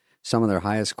purchase. Some of their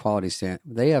highest quality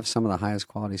they have some of the highest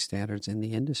quality standards in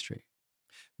the industry.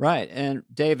 Right. And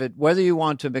David, whether you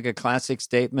want to make a classic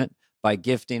statement by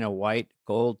gifting a white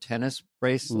gold tennis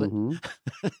bracelet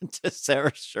to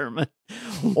Sarah Sherman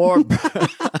or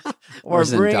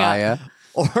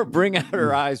bring out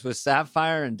her eyes with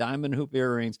sapphire and diamond hoop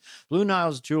earrings, Blue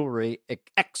Nile's jewelry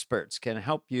experts can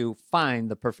help you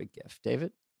find the perfect gift.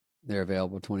 David? They're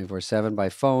available 24/7 by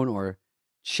phone or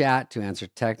chat to answer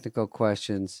technical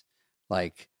questions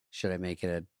like, should I make it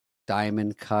a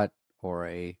diamond cut or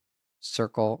a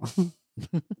circle?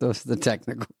 Those are the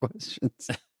technical questions.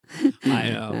 I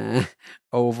know.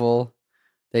 Oval.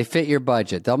 They fit your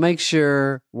budget. They'll make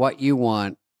sure what you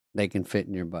want, they can fit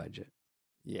in your budget.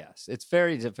 Yes. It's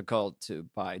very difficult to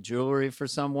buy jewelry for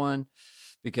someone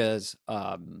because,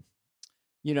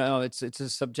 it's a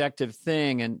subjective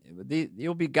thing, and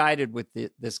you'll be guided with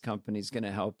this company's going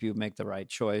to help you make the right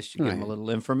choice. You give them a little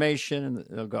information, and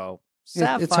they'll go,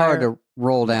 sapphire. It's hard to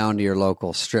roll down to your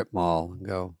local strip mall and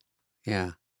go,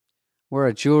 we're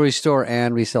a jewelry store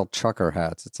and we sell trucker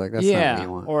hats. It's like, that's not what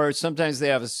you want. Or sometimes they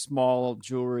have a small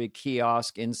jewelry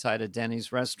kiosk inside a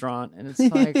Denny's restaurant, and it's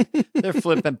like they're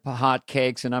flipping hot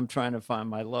cakes, and I'm trying to find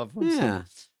my loved ones.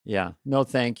 No,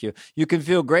 thank you. You can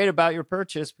feel great about your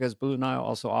purchase because Blue Nile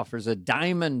also offers a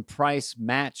diamond price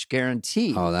match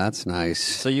guarantee. Oh, that's nice.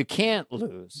 So you can't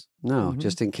lose. No,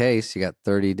 just in case. You got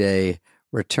 30-day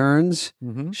returns.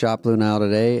 Shop Blue Nile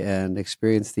today and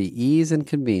experience the ease and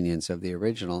convenience of the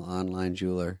original online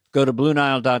jeweler. Go to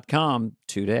BlueNile.com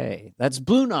today. That's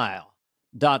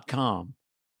BlueNile.com.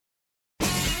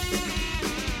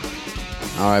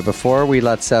 All right, before we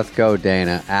let Seth go,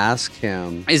 Dana, ask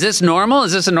him. Is this normal?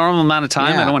 Is this a normal amount of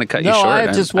time? I don't want to cut you short. No, I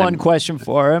have just one question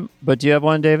for him. But do you have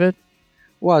one, David?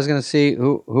 Well, I was going to see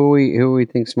who he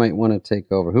thinks might want to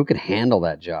take over. Who could handle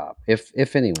that job,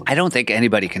 if anyone? I don't think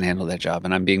anybody can handle that job,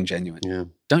 and I'm being genuine. Yeah.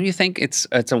 Don't you think it's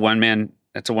a one man?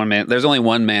 It's a one man. There's only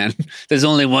one man. There's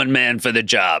only one man for the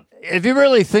job. If you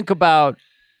really think about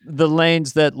the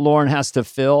lanes that Lauren has to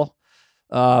fill,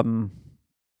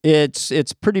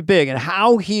 it's pretty big. And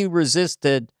how he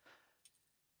resisted,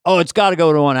 it's got to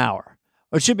go to 1 hour.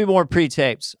 Or it should be more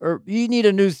pre-tapes. Or you need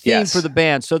a new theme for the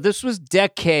band. So this was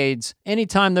decades.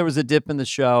 Anytime there was a dip in the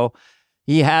show,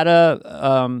 he had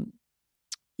the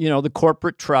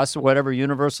corporate trust or whatever,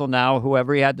 Universal Now,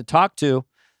 whoever he had to talk to,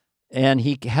 and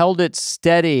he held it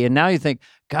steady. And now you think,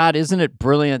 God, isn't it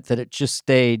brilliant that it just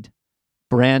stayed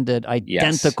branded,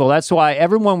 identical? Yes. That's why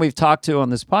everyone we've talked to on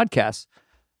this podcast,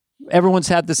 everyone's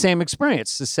had the same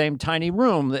experience, the same tiny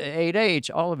room, the 8H,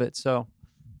 all of it. So...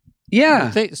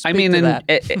 Yeah, I mean, and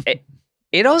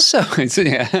it also,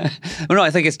 no,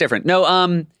 I think it's different. No,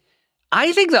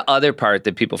 I think the other part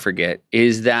that people forget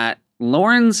is that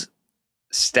Lauren's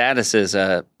status as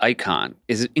a icon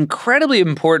is incredibly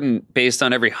important based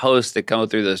on every host that comes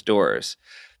through those doors,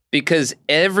 because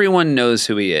everyone knows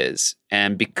who he is,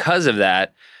 and because of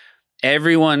that,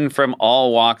 everyone from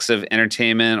all walks of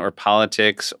entertainment or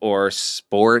politics or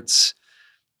sports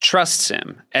trusts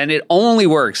him. And it only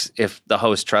works if the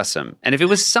host trusts him. And if it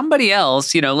was somebody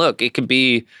else, look, it could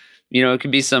be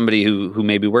somebody who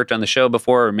maybe worked on the show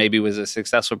before or maybe was a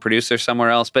successful producer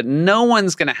somewhere else, but no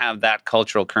one's going to have that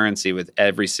cultural currency with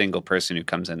every single person who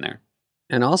comes in there.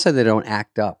 And also they don't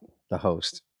act up, the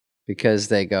host, because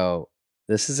they go,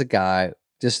 this is a guy,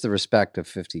 just the respect of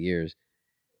 50 years.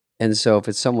 And so if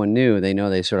it's someone new, they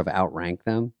know they sort of outrank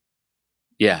them.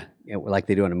 Yeah. Like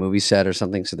they do on a movie set or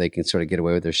something, so they can sort of get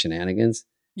away with their shenanigans.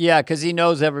 Yeah, because he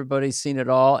knows everybody's seen it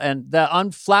all. And the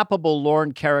unflappable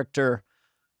Lorne character,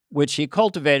 which he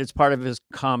cultivated as part of his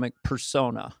comic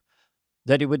persona,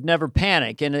 that he would never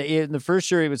panic. And in the first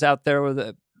year he was out there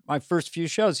with my first few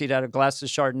shows, he'd had a glass of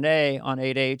Chardonnay on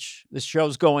 8H. The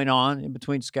show's going on in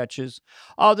between sketches.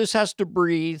 Oh, this has to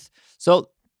breathe. So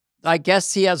I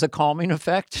guess he has a calming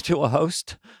effect to a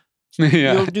host.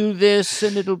 Yeah. You'll do this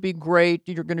and it'll be great.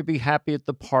 You're going to be happy at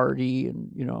the party.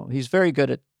 And, he's very good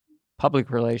at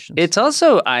public relations. It's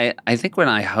also, I think when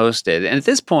I hosted, and at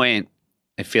this point,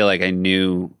 I feel like I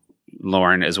knew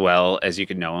Lorne as well as you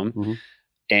could know him. Mm-hmm.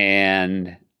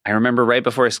 And I remember right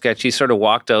before a sketch, he sort of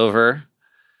walked over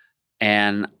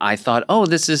and I thought, oh,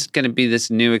 this is going to be this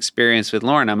new experience with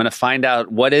Lorne. I'm going to find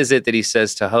out what is it that he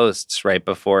says to hosts right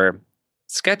before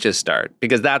sketches start,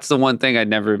 because that's the one thing I'd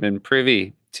never been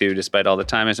privy to, despite all the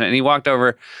time I spent. And he walked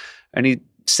over and he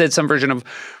said some version of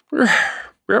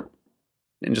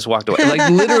and just walked away, like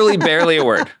literally barely a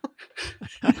word.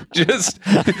 just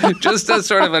a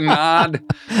sort of a nod.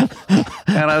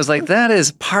 And I was like, that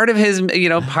is part of his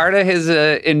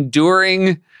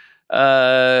enduring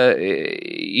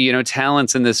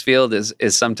talents in this field is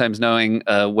sometimes knowing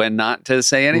when not to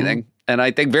say anything. And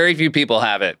I think very few people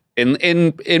have it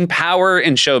in power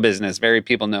in show business. Very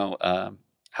people know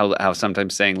how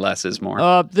sometimes saying less is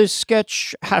more. This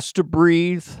sketch has to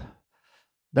breathe.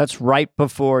 That's right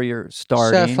before you're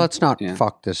starting. Seth, let's not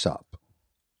fuck this up.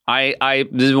 This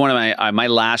is one of my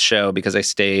last show, because I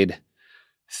stayed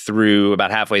through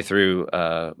about halfway through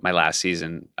my last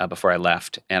season before I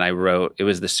left, and it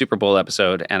was the Super Bowl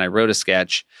episode, and I wrote a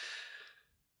sketch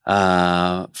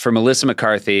for Melissa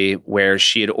McCarthy where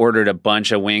she had ordered a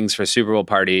bunch of wings for a Super Bowl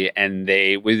party, and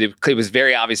it was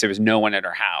very obvious there was no one at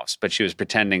her house, but she was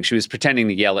pretending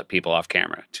to yell at people off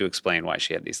camera to explain why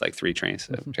she had these like 3 trays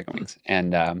of chicken wings.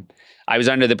 And I was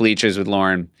under the bleachers with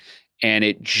Lorne, and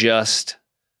it just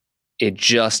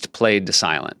played to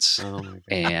silence. Oh my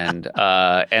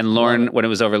God. And Lorne, when it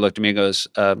was over, looked at me and goes,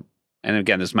 and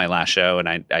again, this is my last show, and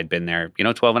I'd been there,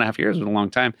 12 and a half years, it was a long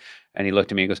time. And he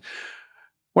looked at me and goes,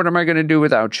 what am I going to do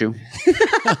without you?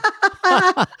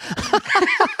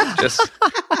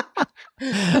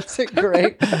 That's a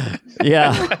great.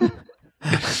 Yeah.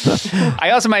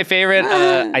 I also, my favorite,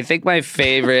 I think my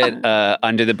favorite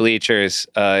Under the Bleachers,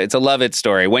 it's a Lovett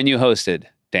story. When you hosted,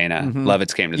 Dana,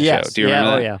 Lovitz came to the show. Do you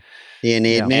remember that? Oh, yeah. You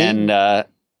need me? And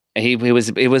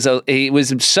it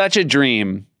was such a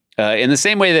dream, in the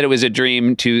same way that it was a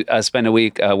dream to spend a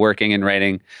week working and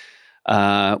writing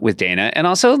with Dana. And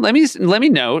also, let me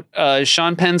note,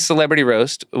 Sean Penn's Celebrity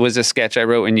Roast was a sketch I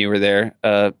wrote when you were there,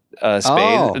 Spade. Was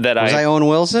I Owen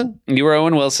Wilson? You were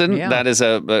Owen Wilson. Yeah. That is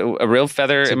a real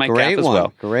feather in my cap as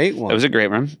well. Great one. It was a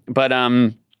great one. But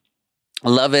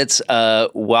Lovitz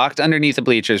walked underneath the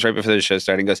bleachers right before the show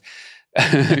started and goes,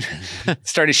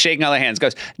 started shaking all the hands,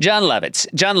 goes, John Lovitz.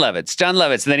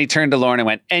 And then he turned to Lorne and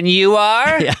went, and you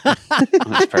are? Yeah.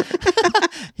 That's perfect.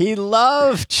 He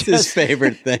loved his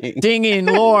favorite thing. Dinging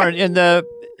Lorne in the,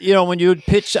 when you would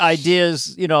pitch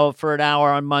ideas, for an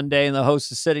hour on Monday and the host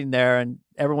is sitting there and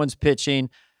everyone's pitching.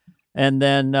 And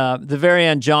then the very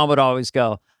end, John would always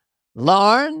go,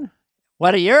 Lorne,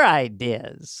 what are your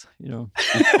ideas?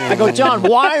 I go, John,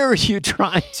 why are you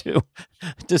trying to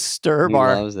disturb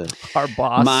our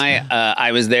boss?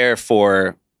 I was there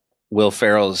for Will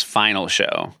Ferrell's final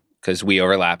show because we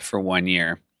overlapped for 1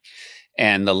 year.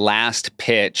 And the last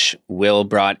pitch, Will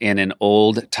brought in an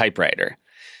old typewriter.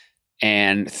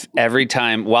 And every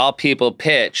time while people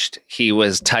pitched, he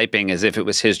was typing as if it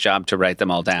was his job to write them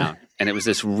all down. And it was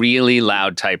this really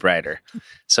loud typewriter.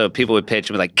 So people would pitch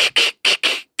and be like,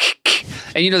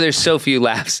 and there's so few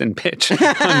laughs in pitch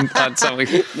on something.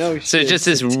 No shit. So it's just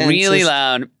this really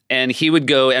loud, and he would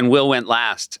go, and Will went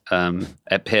last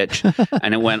at pitch,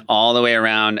 and it went all the way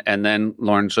around, and then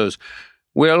Lorne says,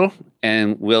 Will,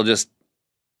 and Will just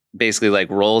basically like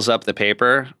rolls up the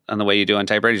paper on the way you do on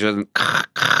typewriters, and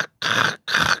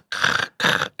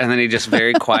then he just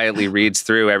very quietly reads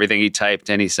through everything he typed,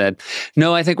 and he said,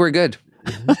 no, I think we're good.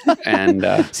 And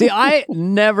see, I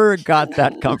never got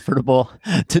that comfortable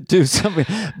to do something,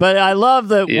 but I love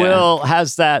that Will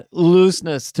has that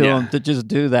looseness to him to just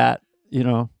do that.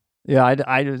 Yeah,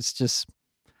 it's just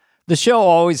the show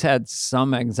always had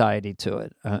some anxiety to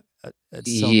it.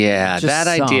 That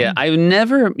idea. I've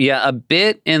never, a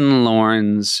bit in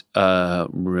Lauren's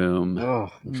room.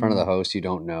 Oh, in front of the host you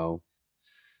don't know.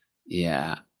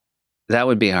 Yeah, that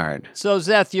would be hard. So,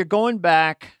 Seth, you're going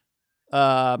back.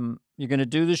 You're going to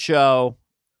do the show.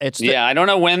 I don't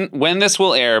know when this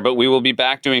will air, but we will be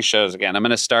back doing shows again. I'm going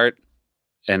to start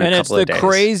in a couple of days. And it's the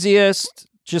craziest,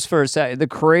 just for a second, the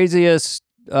craziest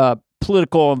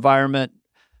political environment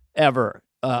ever,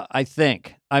 I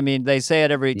think. I mean, they say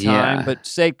it every time, but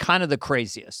say kind of the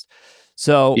craziest.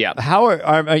 So how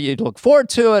are you look forward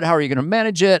to it? How are you going to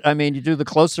manage it? I mean, you do the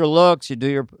closer looks, you do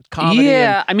your comedy.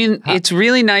 Yeah, I mean, it's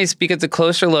really nice because the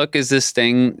closer look is this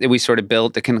thing that we sort of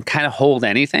built that can kind of hold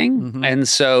anything. Mm-hmm. And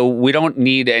so we don't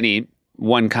need any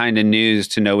one kind of news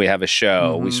to know we have a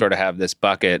show. Mm-hmm. We sort of have this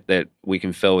bucket that we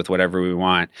can fill with whatever we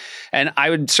want. And I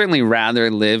would certainly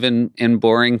rather live in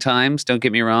boring times, don't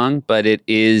get me wrong, but it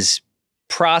is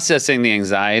processing the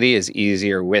anxiety is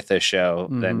easier with a show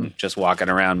than just walking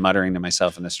around muttering to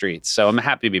myself in the streets. So I'm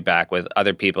happy to be back with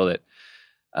other people that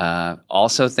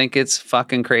also think it's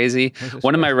fucking crazy.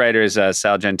 One of my writers,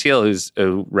 Sal Gentile,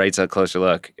 who writes A Closer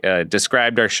Look,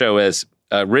 described our show as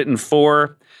written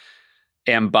for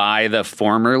and by the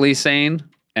formerly sane.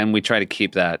 And we try to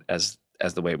keep that as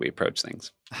the way we approach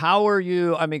things. How are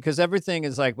you? I mean, because everything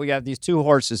is like, we have these two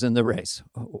horses in the race,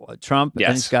 Trump,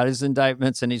 and he's got his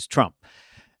indictments, and he's Trump.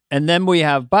 And then we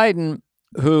have Biden,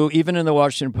 who even in the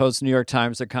Washington Post, New York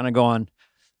Times, they're kind of going,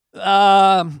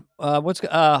 hello,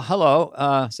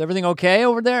 is everything okay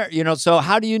over there? So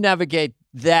how do you navigate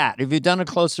that? Have you done a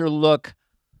closer look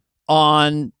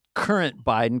on current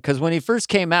Biden? Because when he first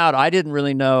came out, I didn't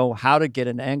really know how to get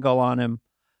an angle on him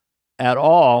at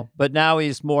all, but now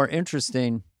he's more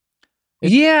interesting.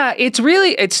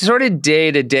 It's sort of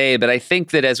day to day, but I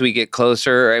think that as we get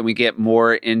closer and we get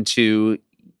more into,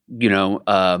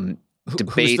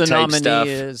 debate type stuff.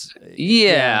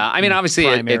 I mean, obviously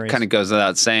it kind of goes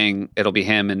without saying it'll be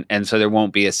him. And so there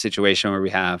won't be a situation where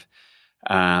we have,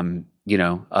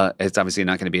 it's obviously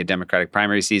not going to be a Democratic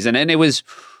primary season. And it was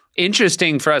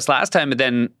interesting for us last time, but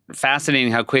then fascinating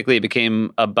how quickly it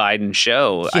became a Biden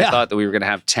show. I thought that we were going to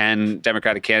have 10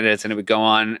 Democratic candidates and it would go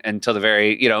on until the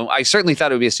very, I certainly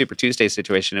thought it would be a Super Tuesday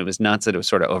situation. It was nuts that it was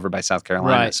sort of over by South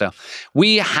Carolina. Right. So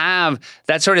we have,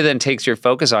 that sort of then takes your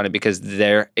focus on it because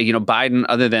Biden,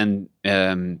 other than,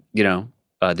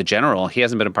 the general, he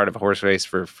hasn't been a part of a horse race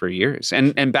for years.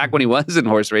 And back when he was in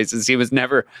horse races, he was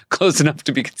never close enough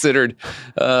to be considered,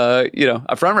 a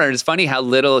front runner. It's funny how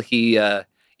little he,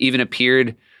 even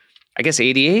appeared, I guess,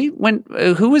 88.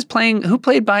 Who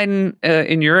played Biden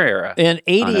in your era? In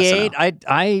 88,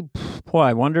 I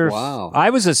wonder if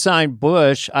I was assigned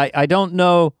Bush. I don't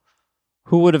know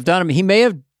who would have done him. He may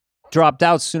have dropped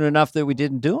out soon enough that we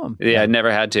didn't do him. Yeah, I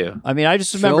never had to. I mean, I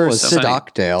just remember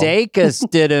Stockdale. Dacus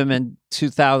did him in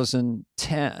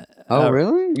 2010. Oh,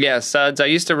 really? Yeah, Suds. I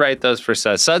used to write those for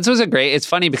Suds. Suds was it's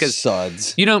funny because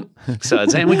Suds.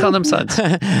 Suds, and we call them Suds.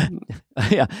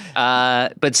 Yeah.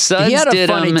 But Suds he had a did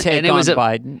funny them, take and it on was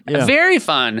Biden. Yeah. Very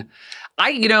fun.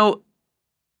 I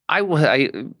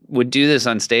would do this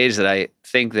on stage that I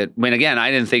think that when, again, I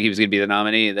didn't think he was going to be the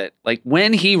nominee, that like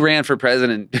when he ran for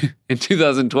president in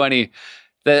 2020,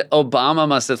 that Obama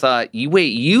must have thought,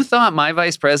 you thought my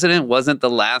vice president wasn't the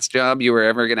last job you were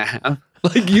ever going to have?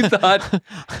 Like you thought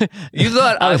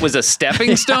it was a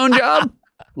stepping stone job?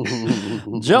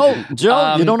 Joe,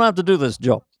 you don't have to do this,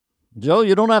 Joe. Joe,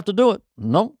 you don't have to do it.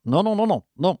 No.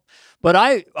 But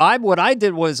what I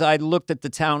did was I looked at the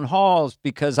town halls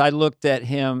because I looked at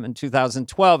him in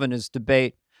 2012 in his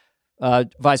debate,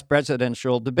 vice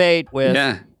presidential debate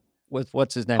with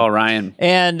what's his name? Paul Ryan.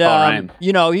 And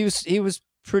he was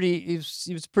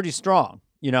pretty strong.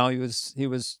 He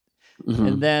was Mm-hmm.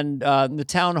 And then in the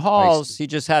town halls, he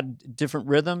just had different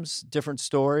rhythms, different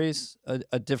stories,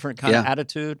 a different kind of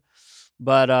attitude.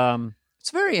 But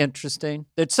it's very interesting.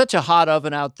 It's such a hot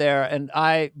oven out there, and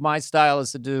my style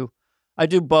is I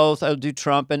do both. I'll do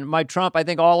Trump, and my Trump. I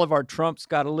think all of our Trumps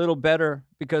got a little better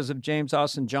because of James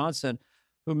Austin Johnson,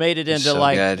 who made it into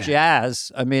good.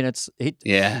 Jazz. I mean,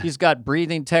 he's got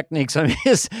breathing techniques. I mean,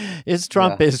 his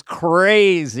Trump is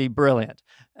crazy brilliant,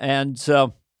 and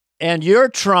your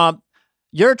Trump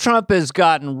has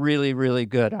gotten really, really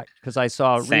good because I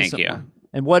saw a recent one.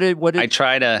 And what did I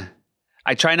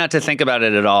try not to think about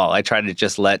it at all. I try to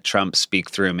just let Trump speak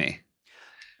through me.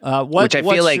 Which I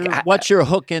feel like what's your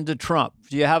hook into Trump?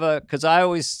 Do you have because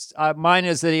mine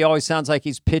is that he always sounds like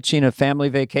he's pitching a family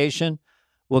vacation.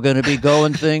 We're going to be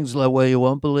going things the way you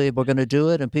won't believe. We're going to do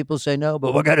it, and people say no,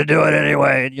 but we're going to do it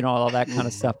anyway. You know, all that kind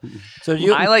of stuff. So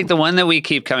I like the one that we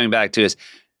keep coming back to is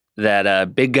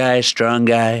that big guy, strong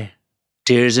guy,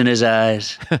 tears in his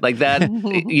eyes, like that.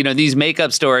 You know, these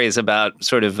makeup stories about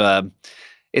sort of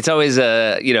it's always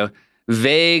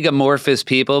vague, amorphous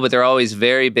people, but they're always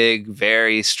very big,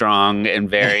 very strong, and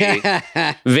very,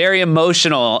 very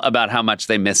emotional about how much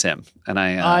they miss him. And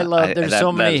I love. There's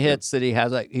so many hits that he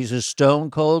has. Like he's a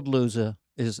stone cold loser.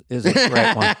 Is a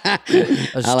great one.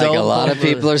 I like a lot of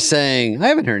people are saying. I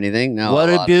haven't heard anything. No, what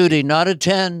a beauty. Not a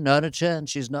 10. Not a 10.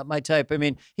 She's not my type. I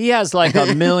mean, he has like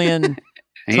a million.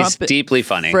 He's deeply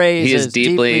funny. He is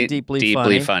deeply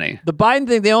funny. The Biden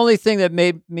thing. The only thing that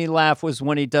made me laugh was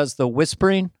when he does the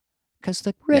whispering. Because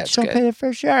the rich don't pay their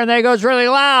fair share. And then he goes really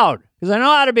loud because I know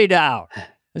how to be down.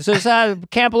 It says, I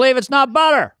can't believe it's not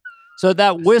butter. So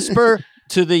that whisper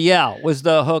to the yell was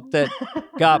the hook that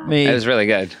got me. It was really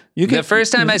good. The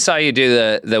first time I saw you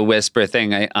do the whisper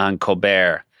thing on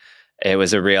Colbert, it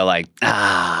was a real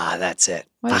that's it.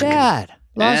 My dad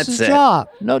lost his job.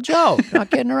 No joke. Not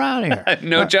getting around here.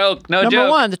 No joke. Number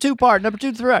one, the 2-part. Number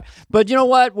 2, 3. But you know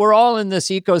what? We're all in this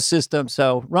ecosystem,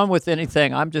 so run with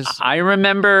anything. I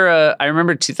remember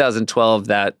 2012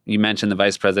 that you mentioned the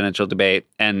vice presidential debate,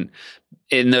 and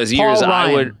in those years,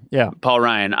 Paul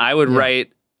Ryan. I would write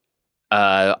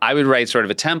sort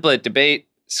of a template debate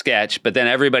sketch, but then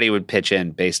everybody would pitch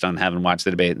in based on having watched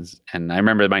the debate. And I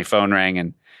remember my phone rang,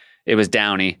 and it was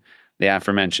Downey. The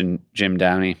aforementioned Jim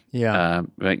Downey,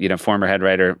 former head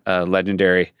writer,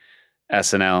 legendary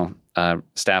SNL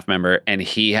staff member, and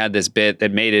he had this bit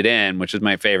that made it in, which was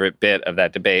my favorite bit of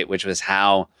that debate, which was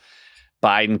how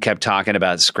Biden kept talking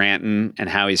about Scranton and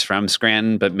how he's from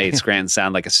Scranton, but made Scranton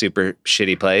sound like a super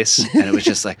shitty place. And it was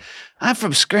just like, I'm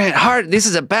from Scranton. This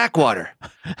is a backwater.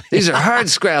 These are hard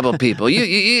scrabble people.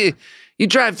 You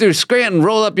drive through Scranton,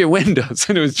 roll up your windows.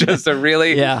 And it was just a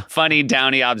really funny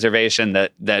Downey observation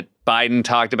that Biden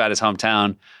talked about his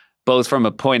hometown, both from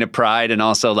a point of pride and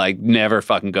also like never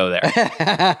fucking go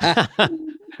there.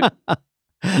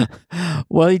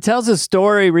 Well, he tells a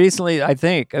story recently, I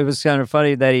think. It was kind of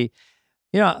funny that he,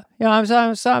 I'm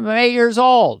 8 years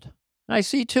old. And I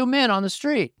see 2 men on the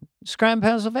street, Scranton,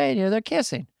 Pennsylvania. They're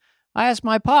kissing. I asked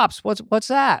my pops, what's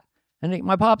that? And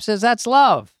my pop says, that's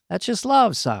love. That's just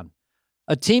love, son.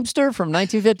 A Teamster from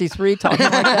 1953 talking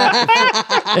like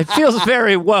that. It feels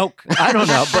very woke. I don't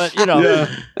know, but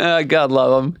God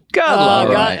love him.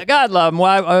 God love him.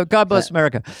 Well, God bless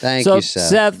America. Thank you,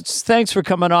 Seth. Thanks for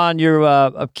coming on. You're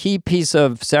a key piece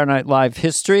of Saturday Night Live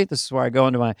history. This is where I go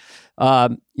into my,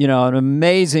 an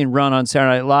amazing run on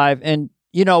Saturday Night Live. And,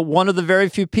 one of the very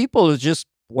few people is just,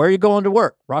 where are you going to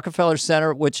work? Rockefeller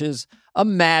Center, which is a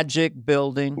magic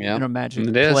building,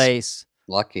 magic place.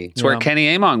 Lucky. It's where Kenny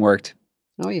Among worked.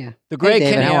 Oh, yeah. The great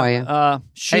David, Kenny, how are you?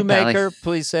 Shoemaker,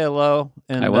 please say hello.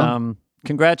 And I will.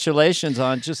 Congratulations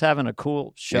on just having a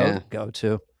cool show to go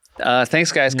to.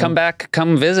 Thanks, guys. Come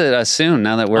visit us soon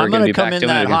now that we're going to be back doing it again.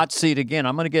 I'm going to come in that hot seat again.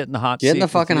 I'm going to get in the hot seat. Get in the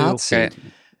fucking hot seat. Okay.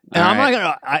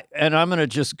 And I'm going to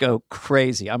just go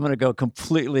crazy. I'm going to go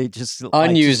completely just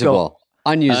unusable.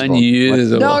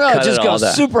 Unusable. No, Cut just go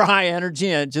down. super high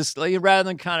energy and just rather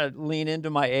than kind of lean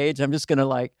into my age, I'm just going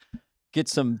to get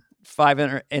some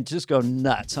 500 and just go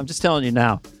nuts. I'm just telling you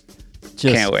now.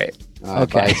 Can't wait.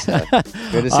 Okay. Bye,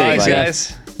 good to see you,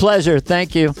 guys. Pleasure.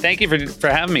 Thank you. Thank you for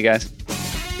having me, guys.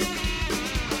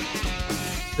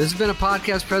 This has been a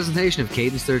podcast presentation of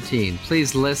Cadence 13.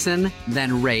 Please listen,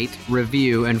 then rate,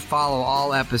 review, and follow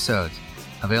all episodes.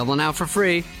 Available now for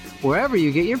free wherever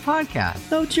you get your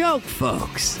podcast. No joke,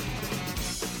 folks.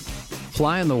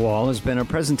 Fly on the Wall has been a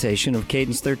presentation of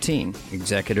Cadence 13,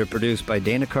 executive produced by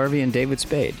Dana Carvey and David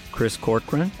Spade, Chris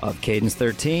Corcoran of Cadence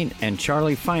 13, and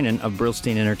Charlie Finan of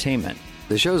Brillstein Entertainment.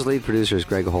 The show's lead producer is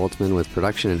Greg Holtzman with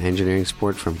production and engineering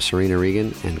support from Serena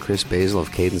Regan and Chris Basil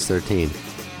of Cadence 13.